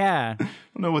know. Yeah. I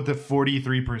don't know what the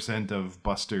 43% of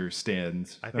Buster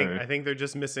stands. I think they're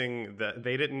just missing that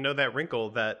they didn't know that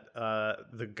wrinkle that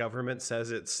the government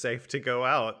says it's safe to go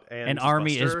out, and an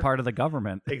army Buster, is part of the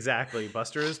government. Exactly,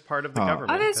 Buster is part of the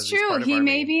government. Oh, that's true. He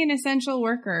may be an essential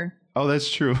worker. Oh,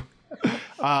 that's true.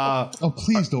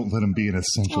 Please don't let him be an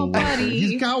essential worker. Buddy.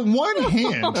 He's got one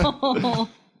hand.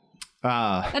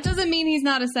 That doesn't mean he's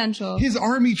not essential. His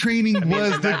army training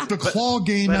was the claw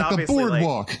game at the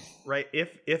boardwalk. Right,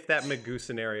 if that Magoo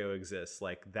scenario exists,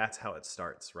 like that's how it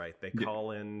starts, right? They call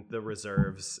in the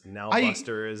reserves. Now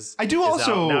Buster is. I do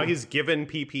also. Now he's given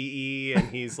PPE and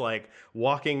he's like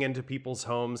walking into people's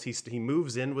homes. He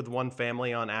moves in with one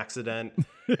family on accident,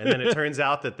 and then it turns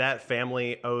out that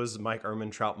family owes Mike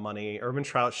Ehrmantraut money.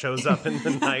 Ehrmantraut shows up in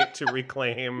the night to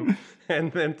reclaim,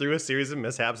 and then through a series of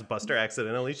mishaps, Buster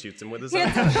accidentally shoots him with his own.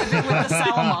 With the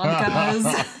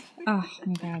Salamancas. Oh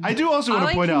my god! I do also want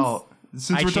to point out.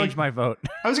 I changed my vote.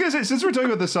 I was going to say, since we're talking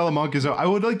about the Salamancas, I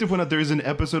would like to point out there is an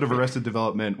episode of Arrested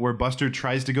Development where Buster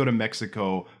tries to go to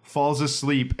Mexico, falls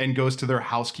asleep, and goes to their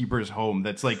housekeeper's home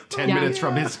that's like 10 minutes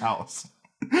from his house.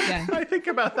 Yeah. I think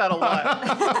about that a lot.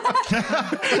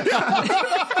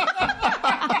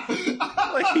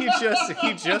 Like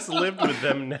he just lived with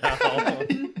them now.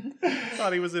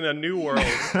 Thought he was in a new world.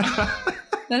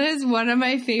 That is one of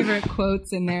my favorite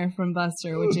quotes in there from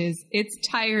Buster, which is, "It's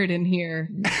tired in here."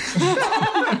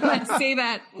 I say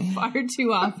that far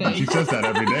too often. She says that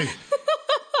every day.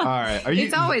 All right.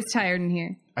 It's always tired in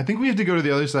here. I think we have to go to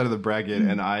the other side of the bracket,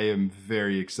 and I am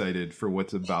very excited for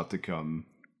what's about to come.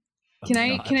 Can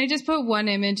I just put one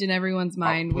image in everyone's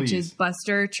mind, which is please.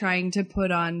 Buster trying to put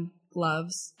on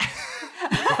gloves?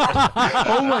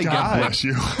 Oh my God. Bless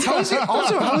you. How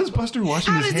is Buster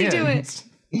washing his hands? How does he do it?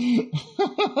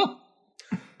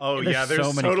 Oh There's yeah, there's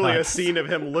so many totally cuts. a scene of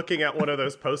him looking at one of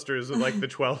those posters with like the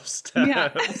 12 steps.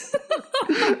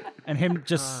 Yeah. And him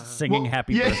just singing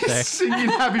Happy Birthday. Singing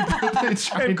Happy Birthday,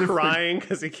 trying And to crying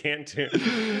because he can't do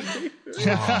it.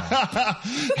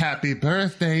 Happy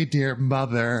birthday, dear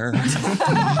mother.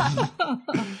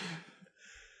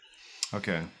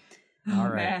 Okay. All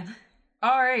right. Man.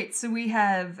 All right, so we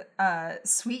have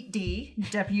Sweet D,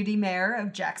 Deputy Mayor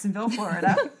of Jacksonville,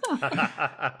 Florida,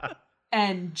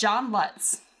 and John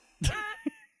Lutz.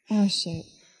 Oh shit.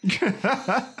 Those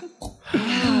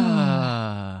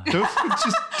are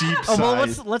just deep sighs. Oh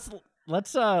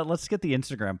well, let's get the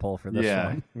Instagram poll for this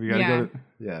one. We gotta go.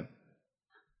 Yeah,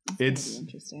 it's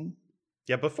interesting.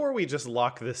 Yeah, before we just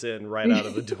lock this in right out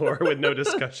of the door with no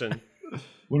discussion.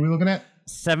 What are we looking at?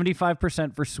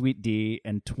 75% for Sweet D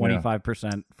and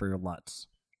 25% for Lutz.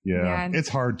 Yeah, it's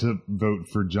hard to vote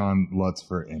for John Lutz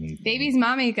for anything. Baby's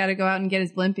mommy got to go out and get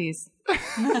his blimpies.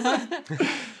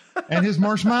 And his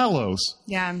marshmallows.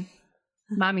 Yeah.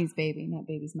 Mommy's baby, not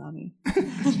baby's mommy.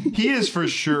 He is for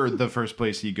sure the first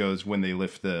place he goes when they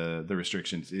lift the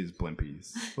restrictions is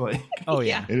Blimpies. Like, oh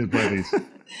yeah, it is Blimpies.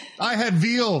 I had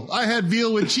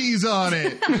veal with cheese on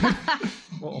it.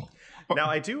 Now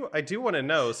I do want to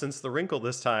know, since the wrinkle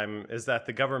this time is that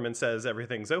the government says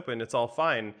everything's open, it's all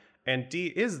fine, and Dee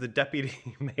is the deputy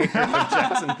mayor of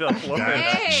Jacksonville, Florida.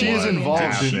 Hey! she is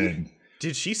involved.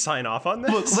 Did she sign off on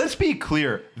this? Look, let's be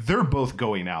clear. They're both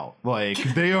going out. Like,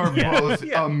 they are both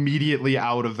immediately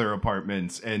out of their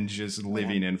apartments and just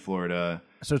living in Florida.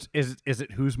 So is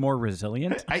it who's more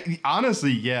resilient?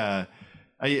 Honestly, yeah.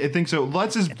 I think so.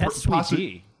 Lutz is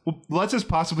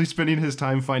possibly spending his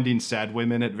time finding sad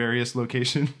women at various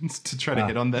locations to try to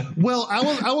hit on them. Well,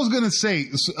 I was going to say,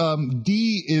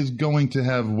 Dee is going to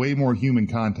have way more human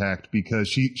contact because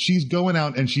she's going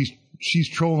out and she's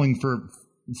trolling for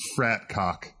frat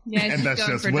cock. Yeah, and that's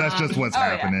just what's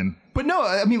happening. Yeah. But no,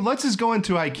 I mean, Lutz is going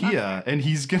to IKEA and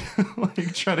he's going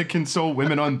to try to console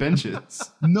women on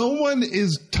benches. No one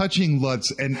is touching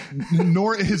Lutz, and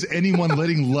nor is anyone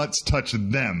letting Lutz touch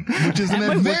them, which is an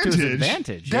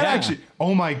advantage. That actually,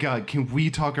 oh my God, can we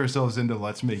talk ourselves into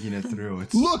Lutz making it through?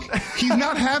 Look, he's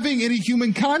not having any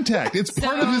human contact. It's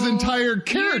part of his entire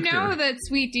character. You know that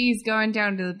Sweet Dee's going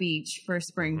down to the beach for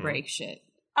spring break shit.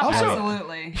 Also,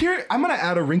 absolutely. Here, I'm going to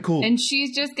add a wrinkle. And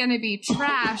she's just going to be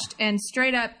trashed and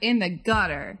straight up in the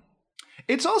gutter.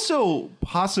 It's also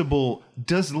possible,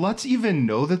 does Lutz even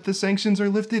know that the sanctions are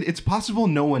lifted? It's possible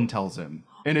no one tells him,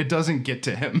 and it doesn't get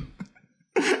to him.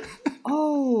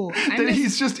 Oh, that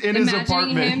he's just in his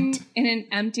apartment. Him in an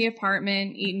empty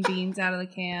apartment eating beans out of the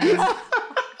can.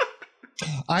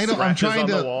 I'm trying on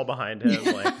to the wall behind him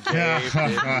like Dave.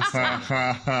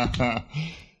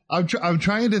 I'm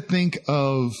trying to think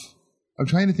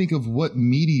of what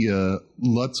media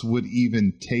Lutz would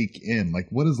even take in. Like,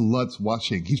 what is Lutz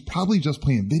watching? He's probably just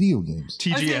playing video games.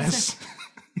 TGS.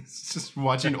 He's just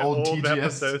watching old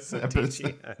TGS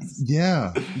episodes.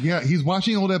 Yeah. He's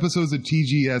watching old episodes of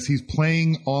TGS. He's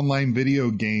playing online video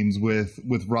games with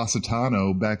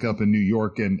Rossitano back up in New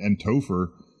York and Topher.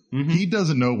 Mm-hmm. He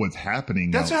doesn't know what's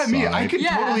happening. That's outside. what I mean. I could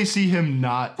totally see him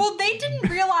not. Well, they didn't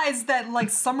realize that like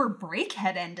summer break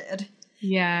had ended.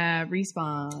 Yeah,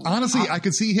 respawn. Honestly, I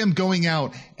could see him going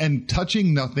out and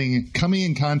touching nothing, coming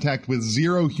in contact with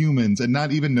 0 humans, and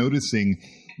not even noticing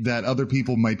that other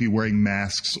people might be wearing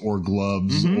masks or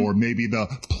gloves, or maybe the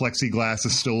plexiglass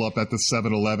is still up at the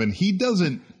 7-Eleven. He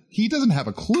doesn't have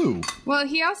a clue. Well,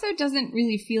 he also doesn't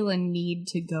really feel a need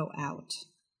to go out.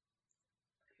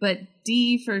 But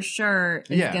D for sure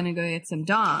is going to go get some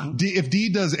dong. If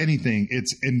D does anything,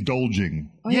 it's indulging.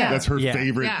 Oh, yeah. That's her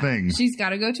favorite thing. She's got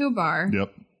to go to a bar.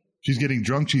 Yep. She's getting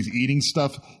drunk. She's eating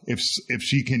stuff. If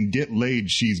she can get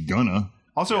laid, she's gonna.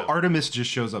 Also, Artemis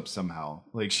just shows up somehow.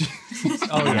 Like she.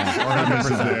 Artemis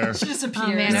is there. She disappears.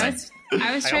 Oh, man,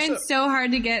 I was trying so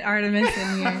hard to get Artemis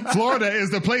in here. Florida is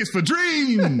the place for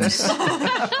dreams.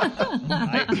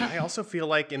 I also feel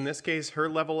like in this case, her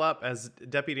level up as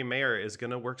deputy mayor is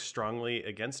going to work strongly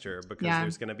against her because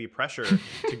there's going to be pressure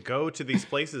to go to these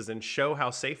places and show how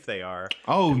safe they are.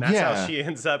 Oh, and that's how she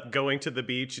ends up going to the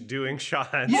beach, doing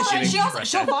shots. Yeah,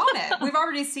 she'll vomit. We've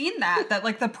already seen that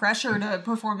like the pressure to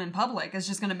perform in public is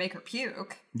just going to make her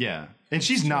puke. Yeah. And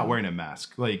she's not wearing a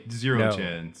mask. Like, zero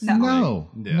chance. No.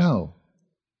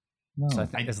 So I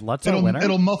think, is Lutz a winner?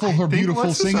 It'll muffle her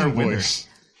beautiful singing voice.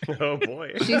 Oh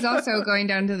boy. She's also going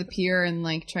down to the pier and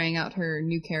like trying out her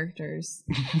new characters.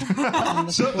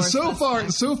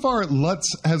 So far,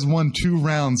 Lutz has won 2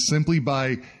 rounds simply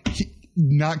by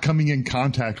not coming in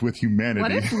contact with humanity.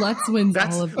 What if Lutz wins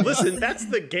all of this? Listen, that's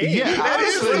the game. Yeah, that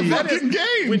is the fucking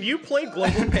game. When you play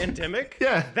Global Pandemic,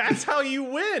 that's how you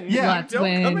win. Yeah. You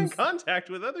don't come in contact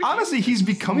with other Honestly, humans. he's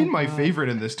becoming my favorite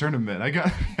in this tournament. I gotta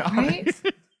be honest.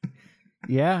 Right?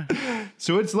 Yeah.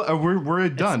 So it's we're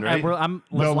done, right? I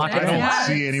don't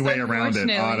see any way around it,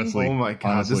 honestly. Oh my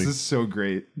god, this is so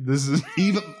great. This is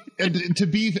even and to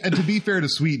be fair to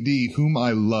Sweet D, whom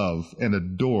I love and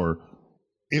adore,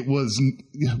 it was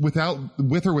with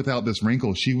or without this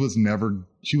wrinkle, she was never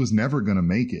going to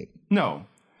make it. No,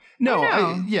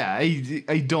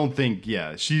 I don't think.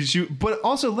 Yeah, she. But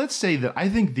also, let's say that I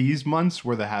think these months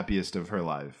were the happiest of her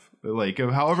life. Like,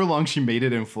 however long she made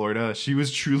it in Florida, she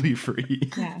was truly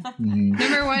free. Yeah.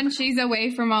 Number 1, she's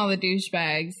away from all the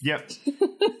douchebags. Yep.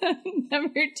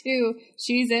 Number 2,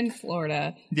 she's in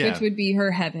Florida, which would be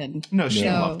her heaven. No, she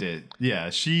loved it.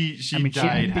 Yeah, she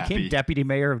died happy. Became deputy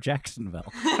mayor of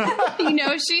Jacksonville. You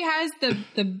know, she has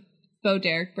the Bo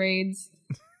Derek braids.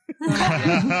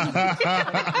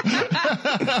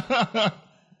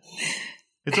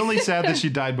 It's only sad that she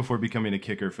died before becoming a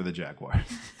kicker for the Jaguars.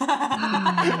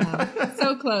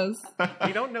 So close.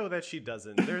 We don't know that she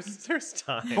doesn't. There's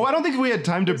time. Oh, I don't think we had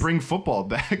time to bring football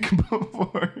back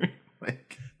before.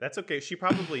 That's okay. She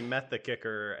probably met the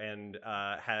kicker and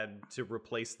had to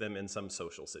replace them in some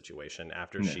social situation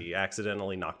after she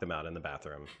accidentally knocked them out in the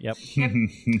bathroom. Yep.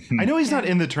 I know he's not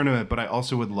in the tournament, but I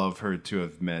also would love her to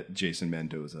have met Jason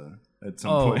Mendoza at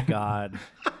some point. Oh, God.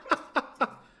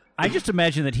 I just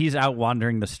imagine that he's out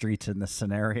wandering the streets in this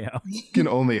scenario. Can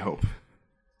only hope.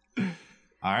 All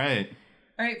right,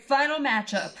 final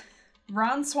matchup.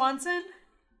 Ron Swanson,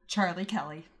 Charlie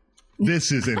Kelly.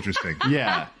 This is interesting.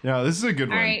 Yeah, this is a good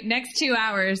one. All right, next 2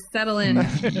 hours, settle in.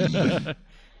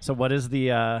 So what is the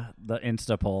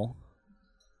Insta poll?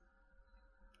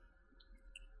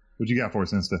 What you got for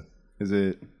us, Insta? Is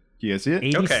it, do you guys see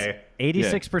it? Okay.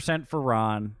 86% for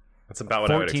Ron. That's about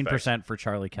what I would expect. 14% for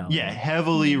Charlie Kelly. Yeah,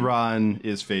 heavily Ron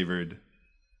is favored.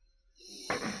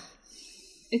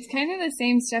 It's kind of the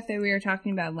same stuff that we were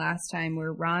talking about last time,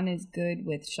 where Ron is good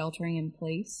with sheltering in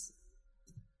place.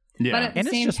 Yeah, but at the and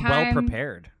same it's just time, well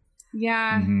prepared.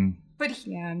 Yeah. Mm-hmm. But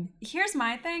here's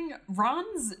my thing.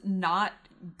 Ron's not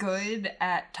good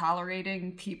at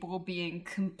tolerating people being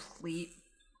complete,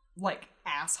 like,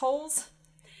 assholes.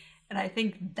 And I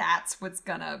think that's what's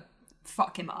gonna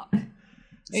fuck him up.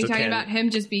 Are you talking about him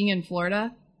just being in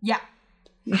Florida? Yeah.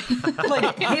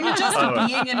 Like, him just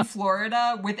being in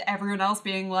Florida with everyone else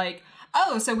being like,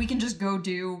 oh, so we can just go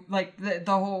do, like, the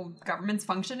whole government's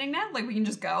functioning now? Like, we can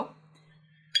just go?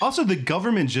 Also, the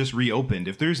government just reopened.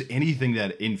 If there's anything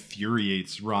that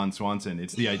infuriates Ron Swanson,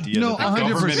 it's the idea that the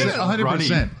government is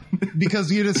 100%.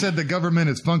 Because you just said the government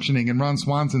is functioning. In Ron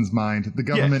Swanson's mind, the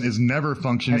government is never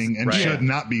functioning and should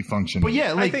not be functioning. But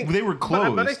yeah, like they were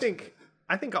closed. But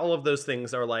I think all of those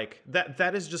things are like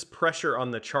that is just pressure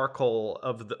on the charcoal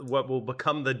of what will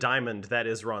become the diamond that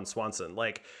is Ron Swanson.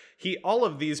 Like all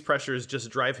of these pressures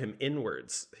just drive him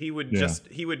inwards. He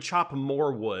would chop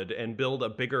more wood and build a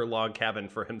bigger log cabin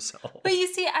for himself. But you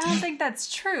see, I don't think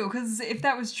that's true, because if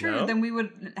that was true, then we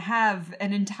would have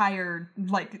an entire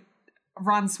like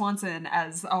Ron Swanson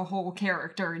as a whole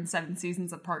character in 7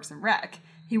 seasons of Parks and Rec.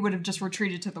 He would have just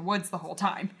retreated to the woods the whole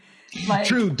time. Like,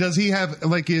 true. Does he have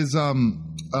like his oh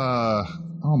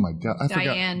my god, I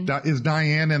forgot. Is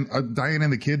Diane and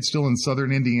the kids still in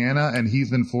southern Indiana and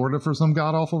he's in Florida for some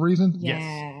god awful reason? Yeah.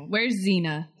 Yes. Where's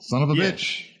Xena? Son of a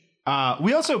bitch.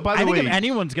 We also, by the way, I think if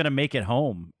anyone's gonna make it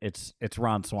home, it's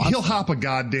Ron Swanson. He'll hop a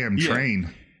goddamn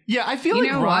train. Yeah, I feel you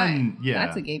like know Ron. What? Yeah,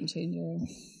 that's a game changer.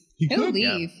 He'll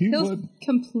leave. Yeah, He'll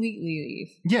completely leave.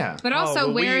 Yeah, but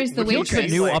also, where is the He'll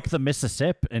waitress? canoe up the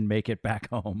Mississippi and make it back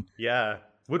home. Yeah.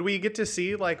 Would we get to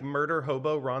see like murder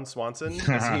hobo Ron Swanson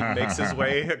as he makes his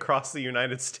way across the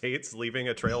United States, leaving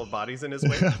a trail of bodies in his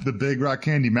wake? The Big Rock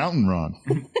Candy Mountain Ron.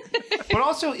 But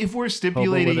also, if we're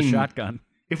stipulating Hobo with a shotgun.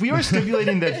 If we are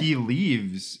stipulating that he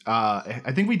leaves,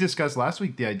 I think we discussed last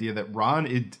week the idea that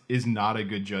Ron is not a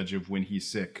good judge of when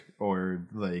he's sick or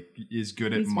like is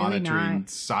good at monitoring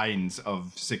signs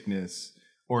of sickness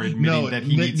or admitting that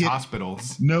he needs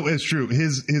hospitals. No, it's true.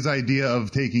 His idea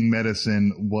of taking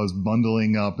medicine was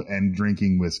bundling up and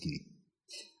drinking whiskey.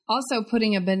 Also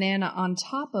putting a banana on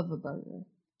top of a burger.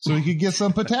 So he could get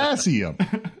some potassium.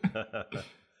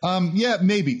 Yeah,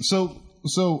 maybe. So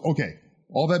okay.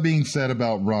 All that being said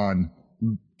about Ron,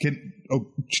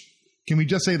 can we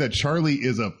just say that Charlie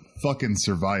is a fucking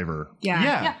survivor?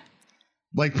 Yeah.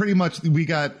 Like pretty much we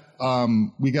got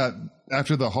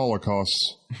after the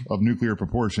Holocaust of nuclear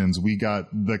proportions, we got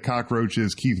the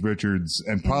cockroaches, Keith Richards,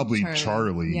 and probably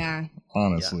Charlie. Yeah.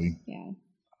 Honestly. Yeah.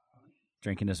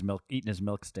 Drinking his milk, eating his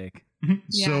milk steak.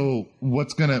 So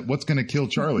what's gonna kill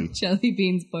Charlie? Jelly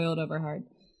beans boiled over hard.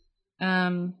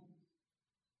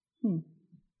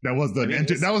 That was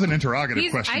an interrogative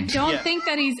question. I don't think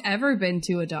that he's ever been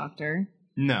to a doctor.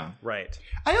 No. Right.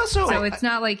 So it's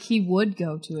not like he would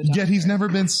go to a doctor. Yet he's never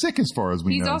been sick as far as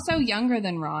we know. He's also younger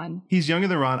than Ron. He's younger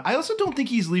than Ron. I also don't think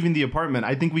he's leaving the apartment.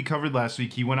 I think we covered last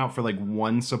week he went out for like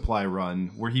one supply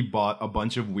run where he bought a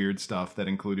bunch of weird stuff that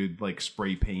included like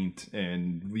spray paint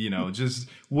and, just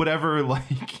whatever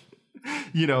like...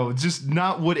 just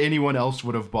not what anyone else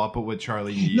would have bought, but what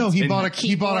Charlie needs. No, he bought a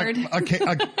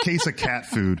case of cat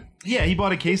food. Yeah, he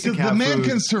bought a case of cat food. The man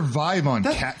can survive on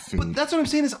cat food. But that's what I'm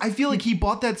saying is I feel like he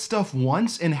bought that stuff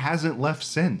once and hasn't left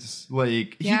since.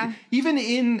 Like, even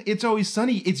in It's Always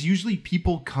Sunny, it's usually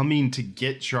people coming to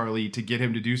get Charlie to get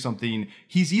him to do something.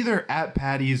 He's either at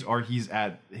Patty's or he's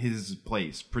at his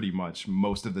place pretty much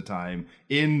most of the time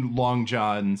in Long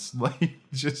John's, like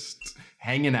just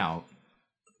hanging out.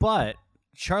 But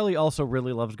Charlie also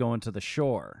really loves going to the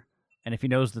shore. And if he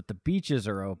knows that the beaches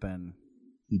are open...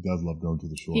 He does love going to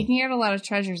the shore. He can get a lot of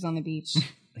treasures on the beach.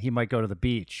 He might go to the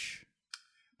beach.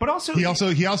 But also... He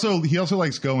also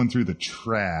likes going through the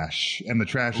trash. And the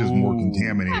trash is more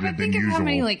contaminated than think usual. Of how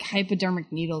many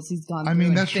hypodermic needles he's gone through. I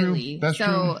mean, that's true. That's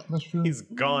true. He's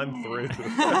gone through.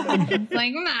 It's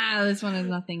like, nah, this one has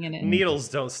nothing in it. Needles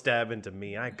don't stab into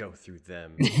me. I go through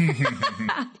them.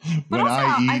 When also,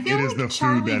 I eat, it is the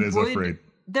food that is afraid.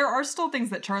 There are still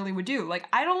things that Charlie would do. Like,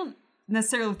 I don't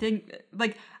necessarily think...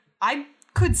 Like, I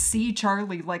could see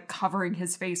Charlie, covering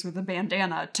his face with a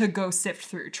bandana to go sift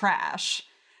through trash.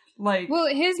 Well,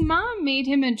 his mom made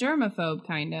him a germaphobe,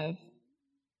 kind of,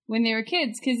 when they were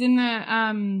kids. Because in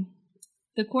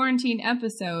the quarantine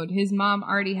episode, his mom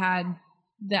already had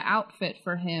the outfit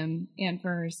for him and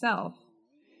for herself.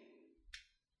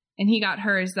 And he got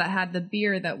hers that had the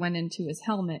beer that went into his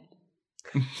helmet.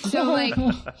 So,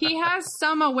 he has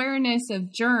some awareness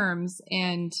of germs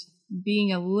and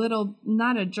being a little,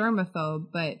 not a germaphobe,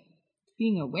 but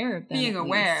being aware of them. Being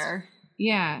aware.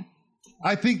 Yeah.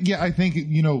 I think, I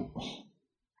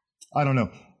don't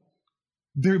know.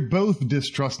 They're both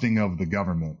distrusting of the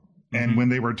government. And when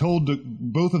they were told to,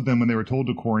 both of them, when they were told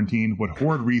to quarantine, would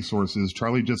hoard resources.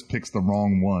 Charlie just picks the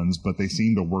wrong ones, but they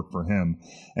seem to work for him.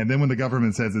 And then when the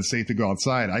government says it's safe to go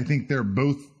outside, I think they're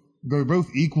both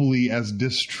equally as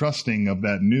distrusting of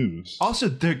that news. Also,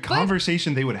 the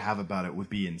conversation they would have about it would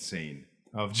be insane.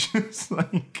 of just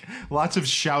like lots of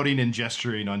shouting and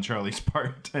gesturing on Charlie's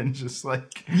part, and just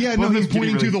like him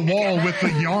pointing to the wall with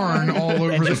the yarn all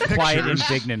over and the just quiet pictures.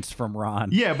 indignance from Ron.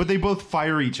 Yeah, but they both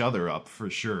fire each other up for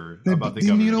sure about the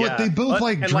government. You know what? They both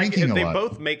like drinking a they lot. They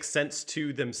both make sense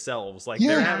to themselves. Like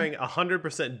they're having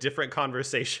 100% different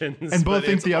conversations, and both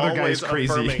think the other guy's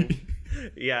crazy. Affirming.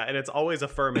 Yeah, and it's always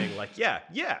affirming, like, yeah.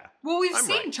 Well, we've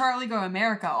seen right. Charlie Go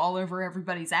America all over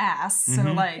everybody's ass, so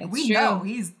like That's we true. know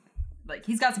he's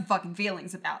got some fucking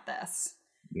feelings about this.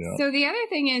 Yeah. So the other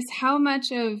thing is how much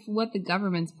of what the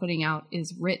government's putting out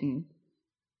is written.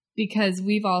 Because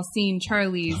we've all seen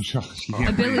Charlie's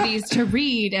abilities to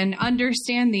read and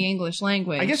understand the English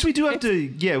language. I guess we do have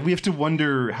we have to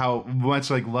wonder how much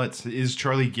like Lutz is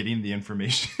Charlie getting the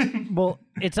information. Well,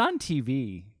 it's on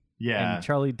TV. Yeah, and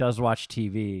Charlie does watch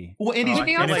TV. Well, and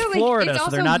it's Florida,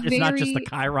 so they're not. It's not just the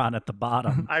chyron at the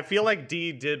bottom. I feel like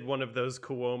Dee did one of those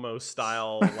Cuomo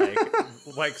style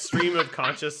like stream of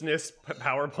consciousness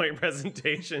PowerPoint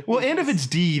presentations. Well, and if it's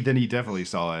Dee, then he definitely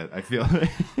saw it. I feel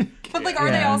like. But like, are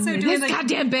they also doing this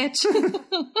goddamn bitch?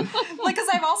 Like, because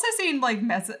I've also seen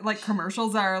like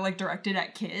commercials that are like directed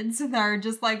at kids that are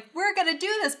just like, "We're gonna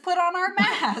do this. Put on our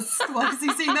mask." Like, is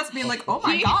he seeing this being like, "Oh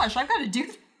my gosh, I've got to do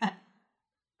that."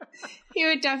 He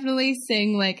would definitely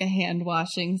sing like a hand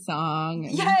washing song.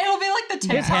 Yeah, it'll be like the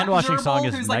his hand washing song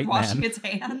is who's like Nightman. washing its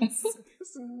hands.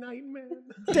 It's Nightman.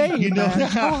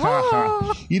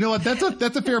 You know what?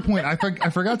 That's a fair point. I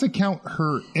forgot to count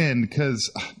her in because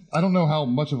I don't know how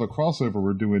much of a crossover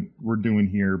we're doing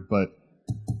here, but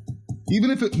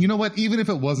even if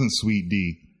it wasn't Sweet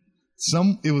D,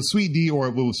 it was Sweet D or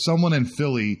it was someone in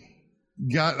Philly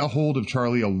got a hold of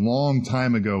Charlie a long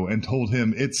time ago and told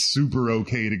him it's super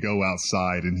okay to go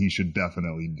outside and he should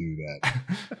definitely do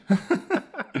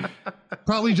that.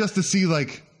 Probably just to see,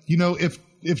 like, you know,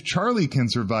 if Charlie can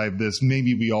survive this,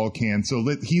 maybe we all can. So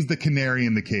he's the canary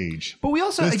in the cage. But we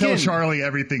also let's tell Charlie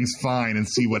everything's fine and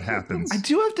see what happens. I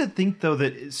do have to think though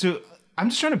that I'm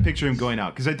just trying to picture him going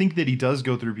out because I think that he does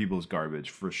go through people's garbage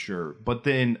for sure. But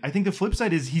then I think the flip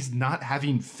side is he's not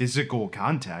having physical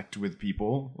contact with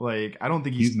people. Like, I don't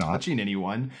think he's touching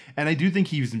anyone. And I do think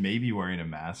he's maybe wearing a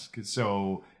mask.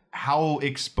 So how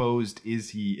exposed is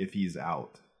he if he's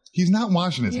out? He's not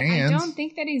washing his hands. I don't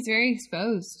think that he's very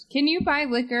exposed. Can you buy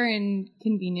liquor in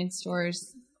convenience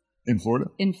stores? In Florida?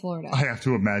 In Florida. I have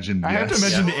to imagine. I have to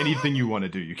imagine anything you want to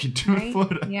do, you can do in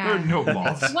Florida. Yeah. There are no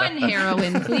laws. One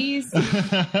heroin, please.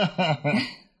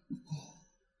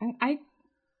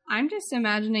 I'm just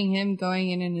imagining him going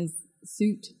in his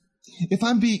suit. If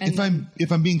I'm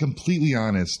being completely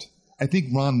honest, I think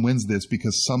Ron wins this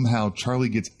because somehow Charlie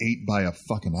gets ate by a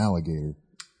fucking alligator.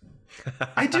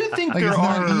 I do think like there it's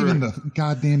are not even the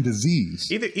goddamn disease.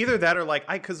 Either that or like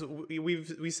because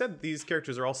we said these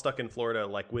characters are all stuck in Florida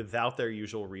like without their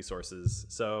usual resources.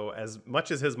 So as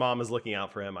much as his mom is looking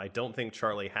out for him, I don't think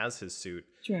Charlie has his suit.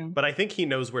 True. But I think he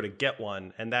knows where to get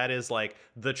one, and that is like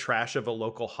the trash of a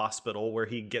local hospital where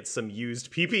he gets some used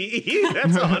PPE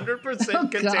that's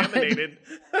 100% contaminated.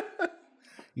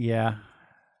 Yeah.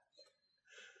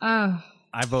 Oh.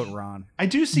 I vote Ron. I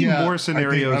do see more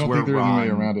scenarios I don't where think there's Ron. any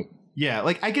way around it. Yeah,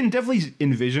 like I can definitely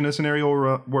envision a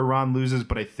scenario where Ron loses,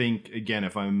 but I think again,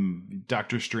 if I'm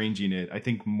Doctor Stranging it, I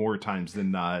think more times than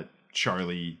not,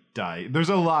 Charlie die. There's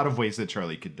a lot of ways that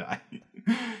Charlie could die,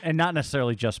 and not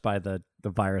necessarily just by the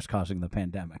virus causing the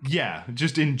pandemic. Yeah,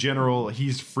 just in general,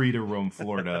 he's free to roam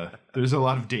Florida. There's a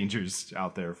lot of dangers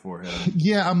out there for him.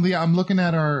 Yeah, I'm looking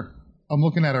at our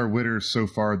winners so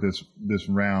far this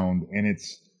round, and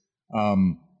it's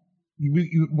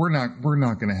we're not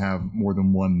going to have more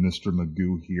than one Mr.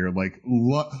 Magoo here. Like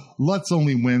Lutz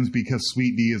only wins because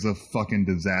Sweet D is a fucking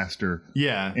disaster.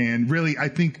 Yeah, and really, I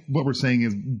think what we're saying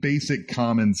is basic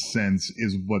common sense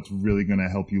is what's really going to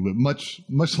help you live.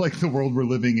 Much like the world we're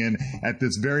living in at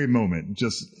this very moment,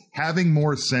 just having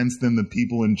more sense than the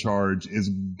people in charge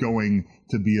is going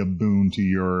to be a boon to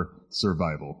your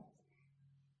survival.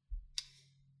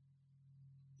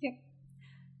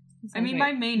 I mean,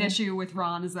 my main issue with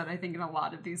Ron is that I think in a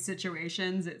lot of these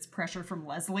situations, it's pressure from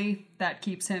Leslie that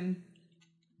keeps him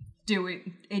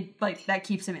doing it. Like that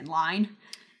keeps him in line.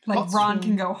 Like Ron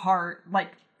can go hard,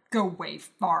 like go way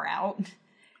far out,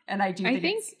 and I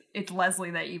think it's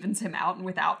Leslie that evens him out. And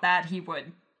without that, he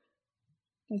would.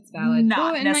 That's valid.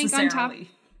 Not necessarily.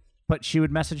 But she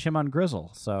would message him on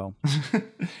Grizzle, so.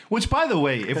 Which, by the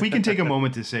way, if we can take a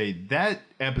moment to say that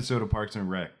episode of Parks and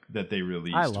Rec that they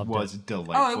released was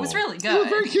delightful. Oh, it was really good. It was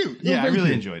very cute. Yeah, I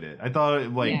really enjoyed it. I thought,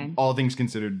 all things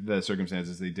considered, the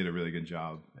circumstances, they did a really good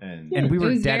job. And we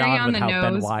were dead on with the how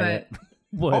Ben nose, Wyatt.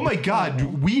 would. Oh my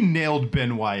God, we nailed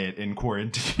Ben Wyatt in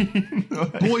quarantine.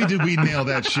 Boy, did we nail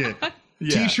that shit.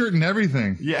 Yeah. T-shirt and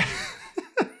everything. Yeah.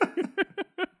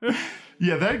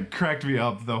 Yeah, that cracked me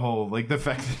up, the whole, like, the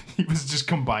fact that he was just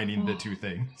combining the two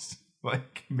things.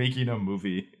 Like, making a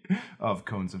movie of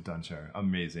Cones of Dunshire.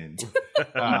 Amazing.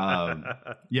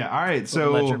 Yeah, all right,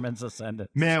 so... Ledgerman's Ascendant.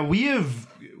 Man,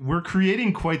 we're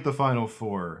creating quite the Final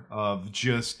Four of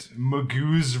just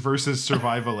Magoos versus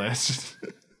Survivalists.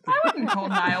 I wouldn't call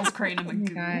Niles Crane a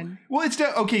Magoo. Well, it's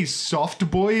not... Okay,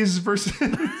 Soft Boys versus...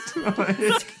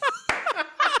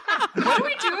 What do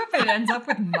we do if it ends up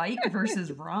with Mike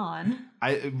versus Ron?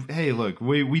 Hey, look,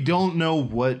 we don't know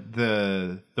what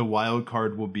the wild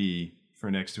card will be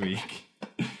for next week.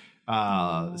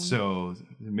 So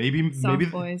maybe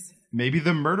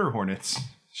the Murder Hornets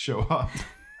show up.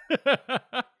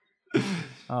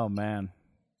 Oh man.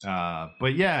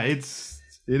 But yeah, it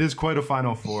is quite a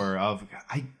Final Four of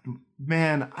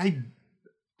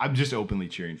I'm just openly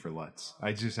cheering for Lutz.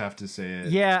 I just have to say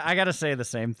it. Yeah, I gotta say the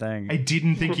same thing. I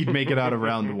didn't think he'd make it out of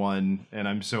round one, and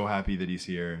I'm so happy that he's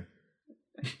here.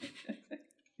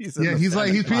 You're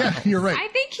right. I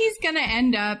think he's gonna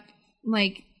end up,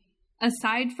 like,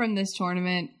 aside from this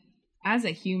tournament, as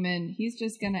a human, he's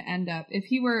just gonna end up, if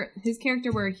his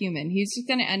character were a human, he's just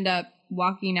gonna end up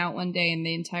walking out one day and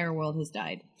the entire world has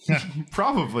died.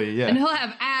 Probably, yeah. And he'll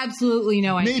have absolutely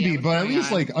no idea. Maybe, but at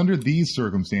least like under these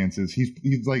circumstances, he's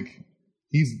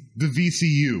the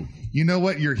VCU. You know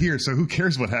what? You're here, so who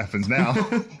cares what happens now?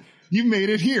 You made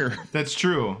it here. That's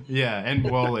true. Yeah, and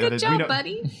well, good job,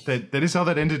 buddy. That is how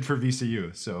that ended for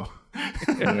VCU. So,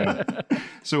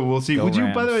 so we'll see. Go Would you,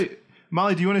 Rams. by the way,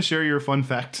 Molly, do you want to share your fun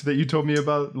fact that you told me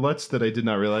about Lutz that I did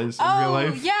not realize in real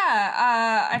life? Oh,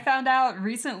 yeah. I found out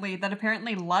recently that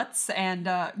apparently Lutz and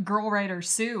girl writer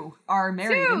Sue are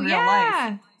married in real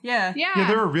life. Yeah. Yeah,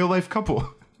 they're a real life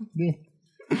couple. Yeah.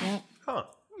 Huh.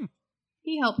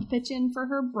 He helped pitch in for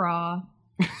her bra.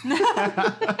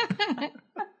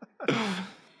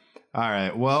 All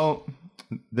right. Well,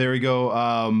 there we go.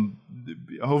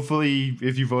 Hopefully,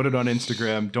 if you voted on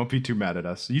Instagram, don't be too mad at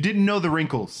us. You didn't know the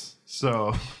wrinkles,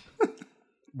 so...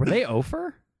 Were they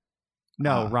Ofer?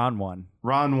 No, Ron won.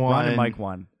 Ron won. Ron and Mike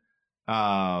won.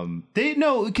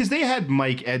 Because they had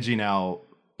Mike edging out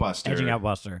Buster.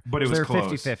 But it was they're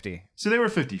close. 50-50. So they were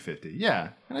 50-50. Yeah,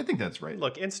 and I think that's right.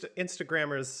 Look,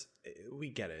 Instagrammers, we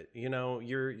get it. You know,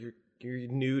 you're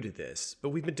new to this, but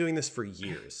we've been doing this for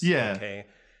years. Yeah. Okay.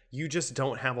 You just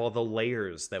don't have all the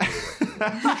layers that we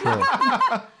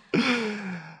work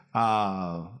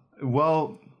with.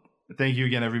 Well, thank you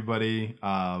again, everybody.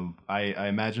 I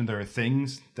imagine there are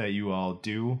things that you all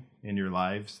do in your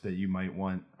lives that you might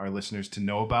want our listeners to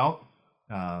know about.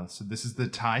 So this is the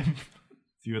time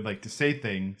if you would like to say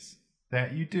things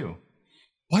that you do.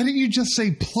 Why didn't you just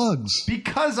say plugs?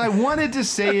 Because I wanted to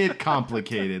say it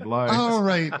complicated, Lars. All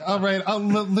right.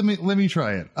 Let me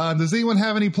try it. Does anyone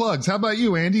have any plugs? How about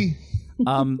you, Andy?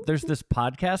 There's this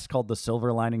podcast called The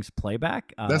Silver Linings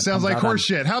Playback. That sounds like horse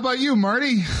shit. How about you,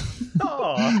 Marty?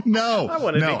 Oh, no, I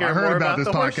wanted to hear I heard more about this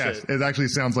the horse podcast. shit. It actually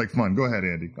sounds like fun. Go ahead,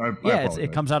 Andy. I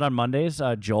it comes out on Mondays.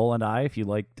 Joel and I, if you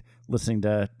liked listening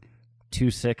to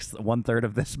 2/6, 1/3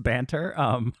 of this banter,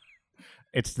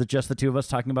 it's just the two of us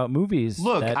talking about movies.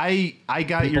 Look, I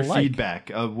got your like. feedback.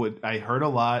 What I heard a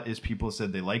lot is people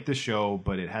said they like the show,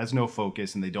 but it has no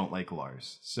focus and they don't like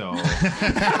Lars. So,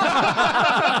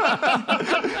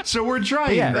 so we're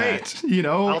trying that. Great. You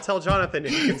know, I'll tell Jonathan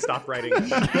if he can stop writing.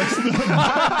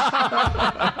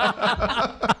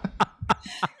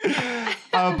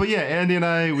 But yeah, Andy and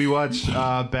I, we watch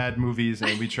bad movies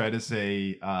and we try to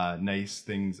say nice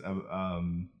things.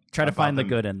 Try to find the them.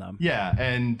 good in them. Yeah,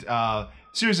 and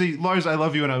seriously, Lars, I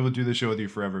love you and I will do the show with you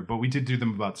forever, but we did do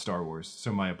them about Star Wars,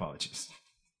 so my apologies.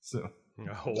 So,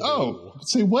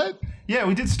 say what? Yeah,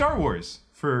 we did Star Wars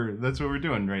that's what we're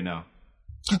doing right now.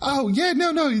 Oh yeah,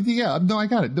 no, I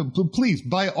got it. No, please,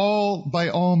 by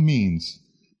all means,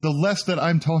 the less that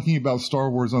I'm talking about Star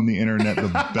Wars on the internet, the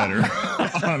better.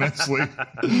 Honestly,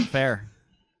 fair.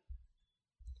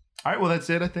 All right, well, that's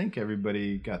it. I think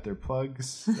everybody got their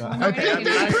plugs. I think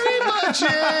that's pretty much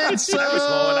it.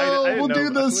 So we'll do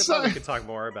the side. We could talk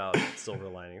more about Silver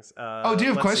Linings. Do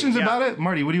you have questions about it?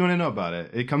 Marty, what do you want to know about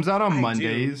it? It comes out on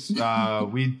Mondays.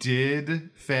 We did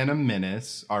Phantom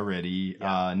Menace already.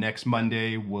 Yeah. Next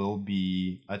Monday will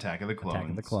be Attack of the Clones. Attack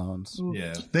of the Clones.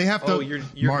 Yeah. They have to. You're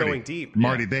Marty, going deep.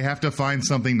 Marty, they have to find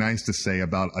something nice to say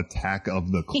about Attack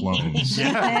of the Clones.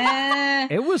 Yeah.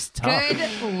 It was tough.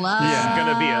 Good luck. This is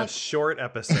going to be a short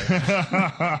episode.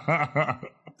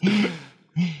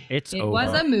 It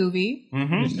was a movie.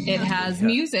 Mm-hmm. It has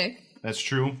music. That's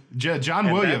true. John And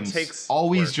that Williams. takes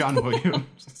Always work. John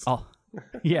Williams. Oh,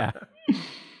 yeah.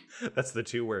 That's the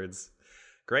 2 words.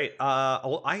 Great.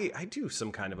 Well, I do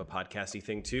some kind of a podcasty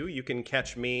thing too. You can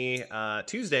catch me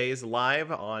Tuesdays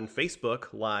live on Facebook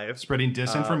Live. Spreading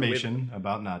disinformation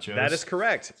about nachos. That is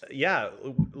correct. Yeah.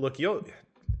 Look,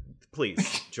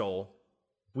 please, Joel.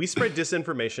 We spread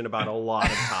disinformation about a lot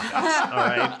of topics, all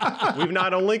right? We've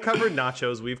not only covered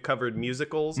nachos, we've covered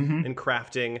musicals and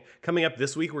crafting. Coming up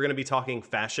this week, we're going to be talking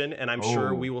fashion, and I'm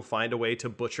sure we will find a way to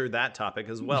butcher that topic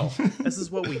as well. This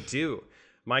is what we do.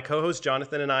 My co-host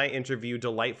Jonathan and I interview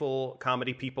delightful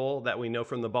comedy people that we know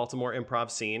from the Baltimore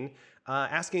improv scene,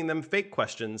 asking them fake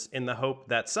questions in the hope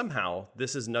that somehow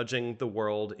this is nudging the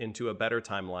world into a better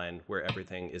timeline where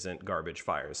everything isn't garbage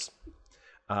fires.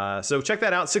 So check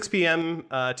that out, 6 p.m.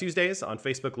 Tuesdays on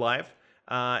Facebook Live.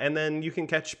 And then you can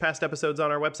catch past episodes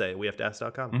on our website,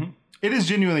 wehavetoask.com. Mm-hmm. It is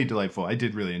genuinely delightful. I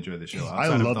did really enjoy the show. I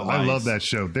love that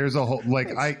show. There's a whole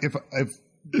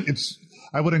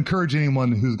I would encourage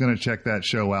anyone who's going to check that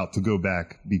show out to go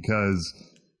back, because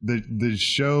the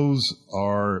shows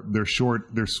they're short,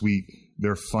 they're sweet,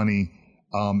 they're funny.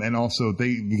 And also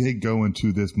they go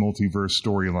into this multiverse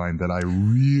storyline that I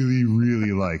really,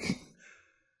 really like.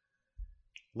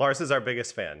 Lars is our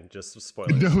biggest fan. Just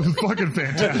spoilers. No, it was fucking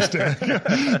fantastic.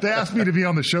 They asked me to be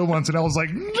on the show once, and I was like,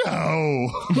 no,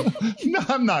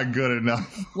 I'm not good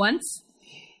enough. Once?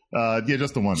 Yeah,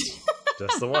 just the once.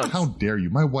 Just the once. How dare you?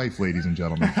 My wife, ladies and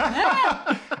gentlemen.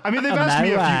 I mean, they've asked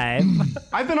me a few.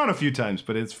 I've been on a few times,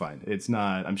 but it's fine. It's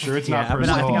not. I'm sure it's not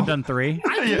personal. I think I've done 3.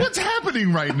 What's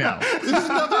happening right now? This is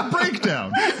another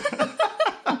breakdown.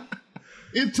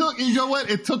 It took, you know what?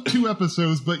 It took 2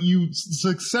 episodes, but you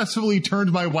successfully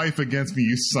turned my wife against me,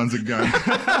 you sons of guns.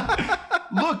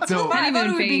 Look, though. I thought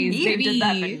it would be me who did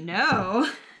that, but no.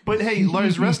 But hey,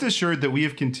 Lars, rest assured that we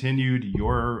have continued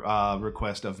your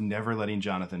request of never letting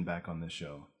Jonathan back on this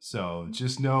show. So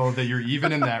just know that you're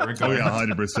even in that regard. Oh, yeah,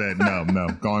 100%. No,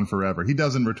 gone forever. He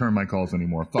doesn't return my calls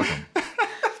anymore. Fuck him.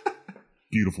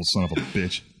 Beautiful son of a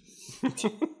bitch.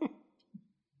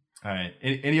 All right.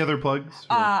 Any other plugs?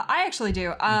 I actually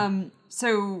do.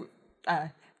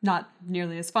 Not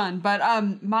nearly as fun, but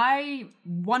my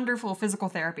wonderful physical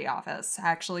therapy office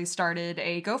actually started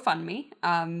a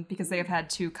GoFundMe because they have had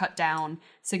to cut down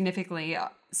significantly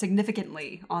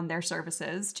on their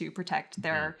services to protect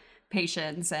their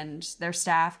patients and their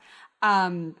staff.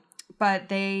 But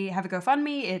they have a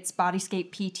GoFundMe. It's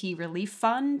Bodyscape PT Relief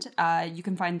Fund. You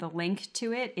can find the link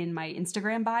to it in my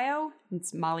Instagram bio.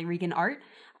 It's Molly Regan Art.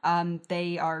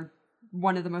 They are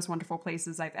one of the most wonderful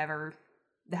places I've ever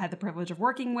had the privilege of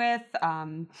working with.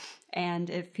 And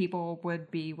if people would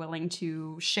be willing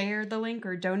to share the link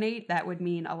or donate, that would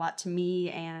mean a lot to me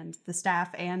and the staff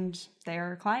and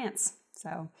their clients.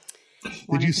 So,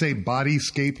 did you say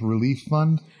Bodyscape Relief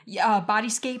Fund? Yeah,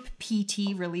 Bodyscape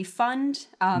PT Relief Fund.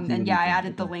 And yeah, I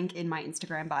added the link in my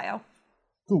Instagram bio.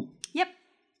 Cool. Yep.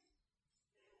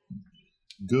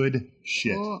 Good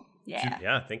shit. Cool. Yeah.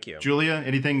 Yeah, thank you. Julia,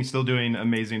 anything? Still doing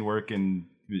amazing work and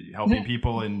helping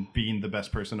people and being the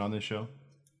best person on this show?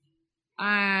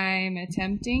 I'm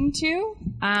attempting to.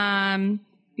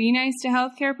 Be nice to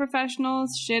healthcare professionals.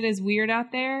 Shit is weird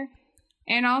out there.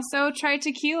 And also try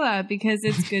tequila because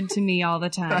it's good to me all the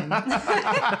time.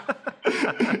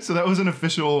 So that was an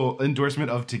official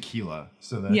endorsement of tequila.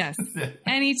 So that yes.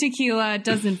 Any tequila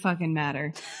doesn't fucking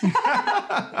matter.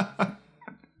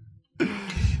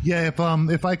 Yeah, if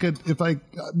I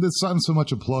this isn't so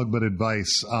much a plug, but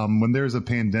advice. When there's a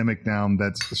pandemic down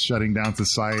that's shutting down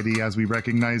society as we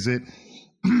recognize it,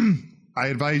 I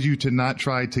advise you to not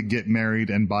try to get married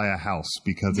and buy a house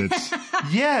because it's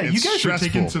yeah, it's you guys stressful.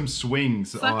 are taking some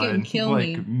swings Fucking on kill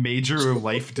like me. major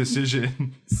life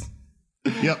decisions.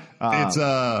 Yep,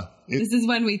 This is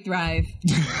when we thrive.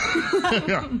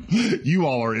 You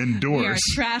all are We are indoors.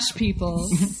 trash people.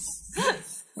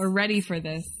 We're ready for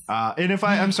this. And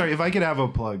I'm sorry, if I could have a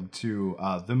plug to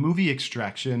the movie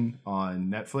Extraction on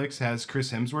Netflix has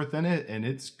Chris Hemsworth in it, and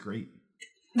it's great.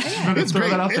 It's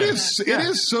great. It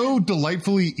is so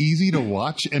delightfully easy to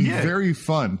watch and very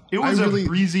fun. It was a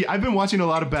breezy. I've been watching a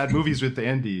lot of bad movies with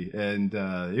Andy, and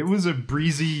it was a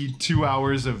breezy 2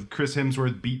 hours of Chris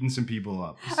Hemsworth beating some people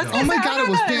up. So. Oh my god, it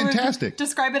was fantastic.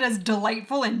 Describe it as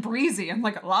delightful and breezy. I'm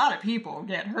like, a lot of people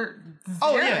get hurt.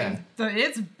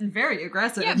 It's very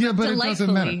aggressive. Yeah, but it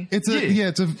doesn't matter.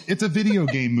 It's a video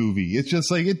game movie. It's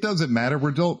just like it doesn't matter.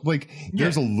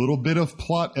 There's a little bit of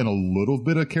plot and a little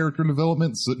bit of character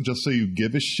development, just so you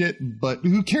give a shit. But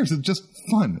who cares? It's just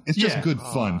fun. It's just good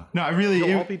fun. No,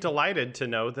 You'll all be delighted to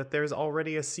know that there's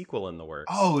already a sequel in the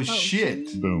works. Oh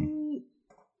shit! Boom.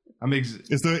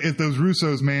 It's those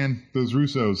Russos, man. Those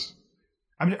Russos.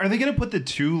 Are they going to put the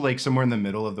 2 like somewhere in the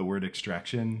middle of the word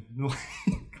extraction?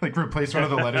 Like replace one of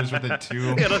the letters with a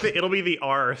 2? It'll be the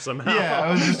R somehow. Yeah,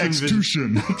 I was just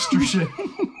extrusion. Extrusion.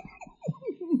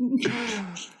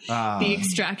 The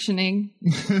extractioning.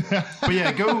 But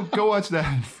yeah, go watch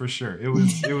that for sure. It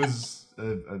was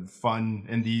a fun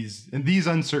in these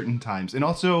uncertain times. And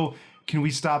also, can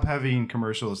we stop having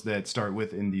commercials that start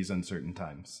with "in these uncertain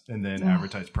times" and then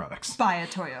advertise products? Buy a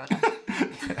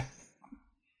Toyota.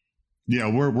 Yeah,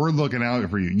 we're looking out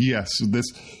for you. Yes,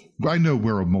 I know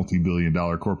we're a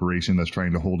multi-billion-dollar corporation that's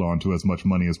trying to hold on to as much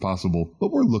money as possible,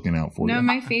 but we're looking out for you. No,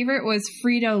 my favorite was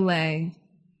Frito-Lay.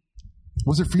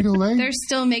 Was it Frito-Lay? They're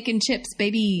still making chips,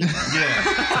 baby. Yeah.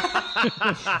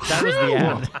 That was the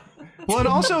ad. Well, and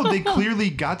also they clearly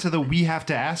got to the We Have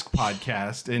to Ask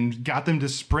podcast and got them to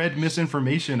spread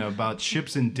misinformation about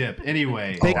chips and dip.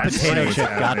 Anyway, Big potato chip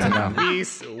got to them. We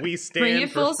Bring stand it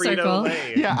for full circle.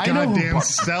 Frito-Lay. Yeah, I know. Goddamn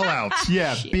sellouts.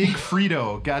 Yeah, Big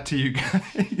Frito got to you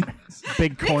guys.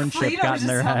 Big corn chip Frito got in just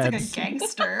their sounds heads. like a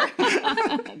gangster.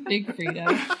 Big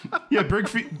Frito. Yeah, Big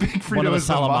Frito One of the is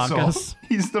the muscle. Salamancas.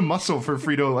 He's the muscle for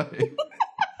Frito-Lay.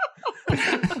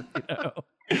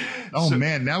 Oh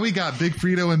man, now we got Big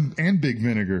Frito and Big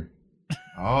Vinegar.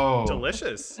 Oh,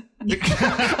 Delicious.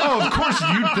 Oh, of course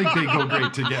you'd think they go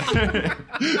great together.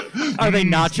 Are they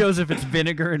nachos if it's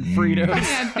vinegar and Fritos? I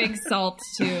had big salt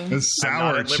too. The I'm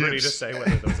sour not at liberty to chips. say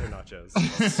whether those are nachos.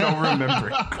 So remember,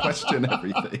 question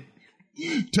everything.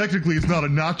 Technically, it's not a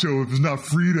nacho if it's not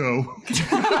Frito.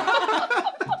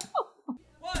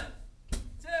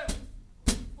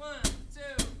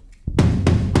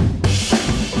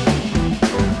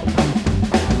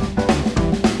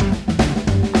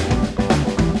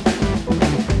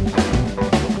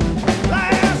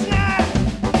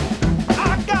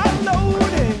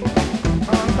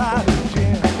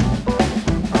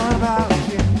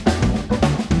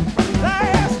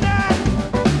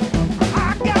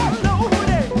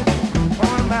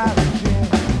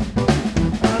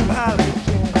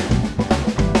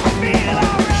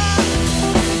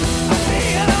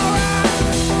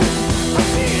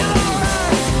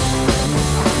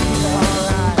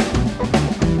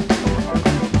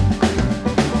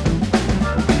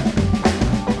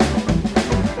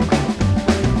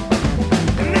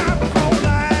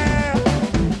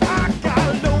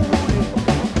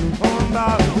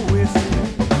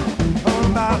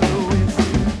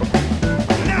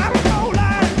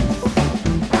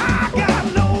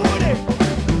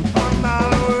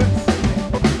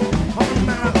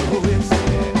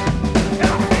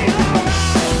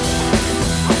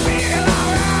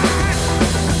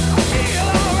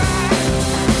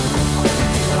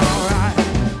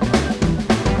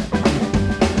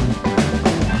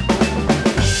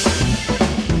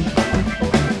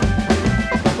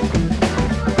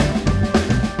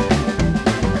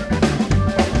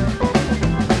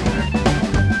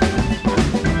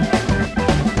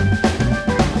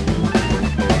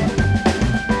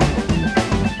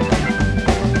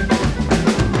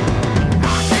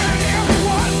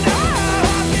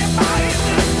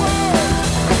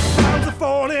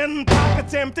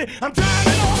 empty. I'm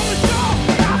driving on the shore.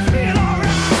 I feel alright.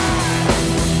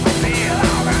 I feel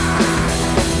alright.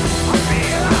 I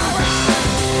feel alright. I feel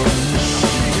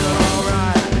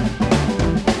alright.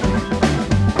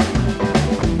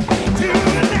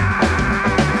 Tonight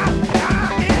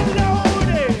I get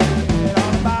loaded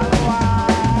on a bottle of wine.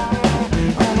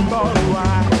 On a bottle of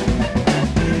wine.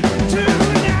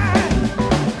 Tonight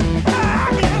I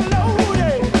get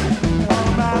loaded on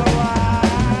a bottle of wine.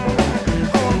 On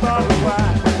a bottle of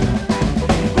wine.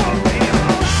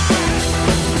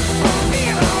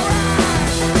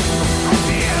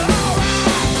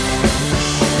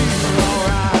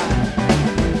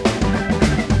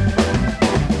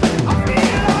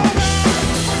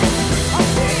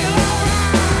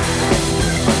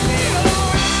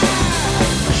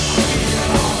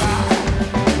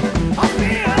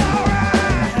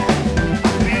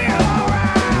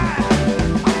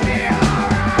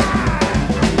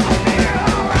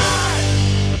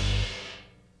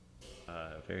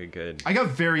 Very good. I got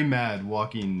very mad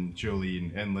walking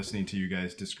Jolene and listening to you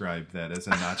guys describe that as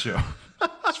a nacho.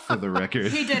 Just for the record.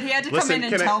 He did. He had to come in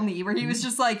and tell me where he was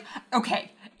just like,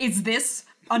 okay, is this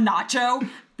a nacho?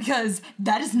 Because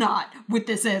that is not what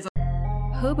this is.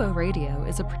 Hobo Radio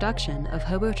is a production of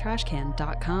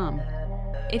HoboTrashCan.com.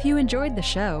 If you enjoyed the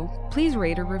show, please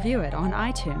rate or review it on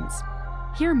iTunes.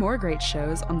 Hear more great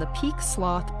shows on the Peak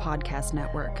Sloth Podcast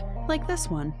Network, like this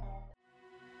one.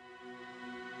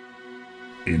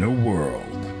 In a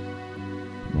world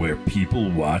where people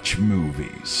watch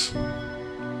movies,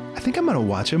 I think I'm gonna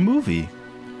watch a movie.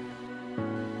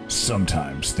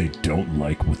 Sometimes they don't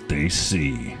like what they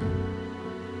see.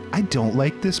 I don't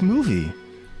like this movie.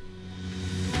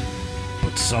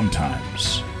 But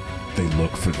sometimes they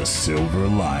look for the silver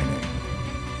lining.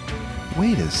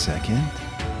 Wait a second.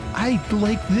 I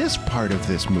like this part of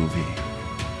this movie.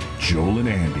 Joel and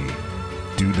Andy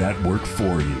do that work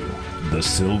for you. The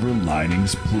Silver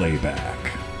Linings Playback.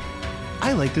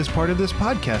 I like this part of this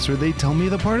podcast where they tell me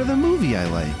the part of the movie I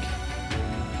like.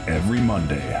 Every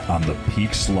Monday on the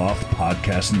Peak Sloth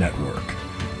Podcast Network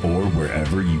or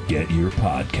wherever you get your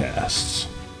podcasts.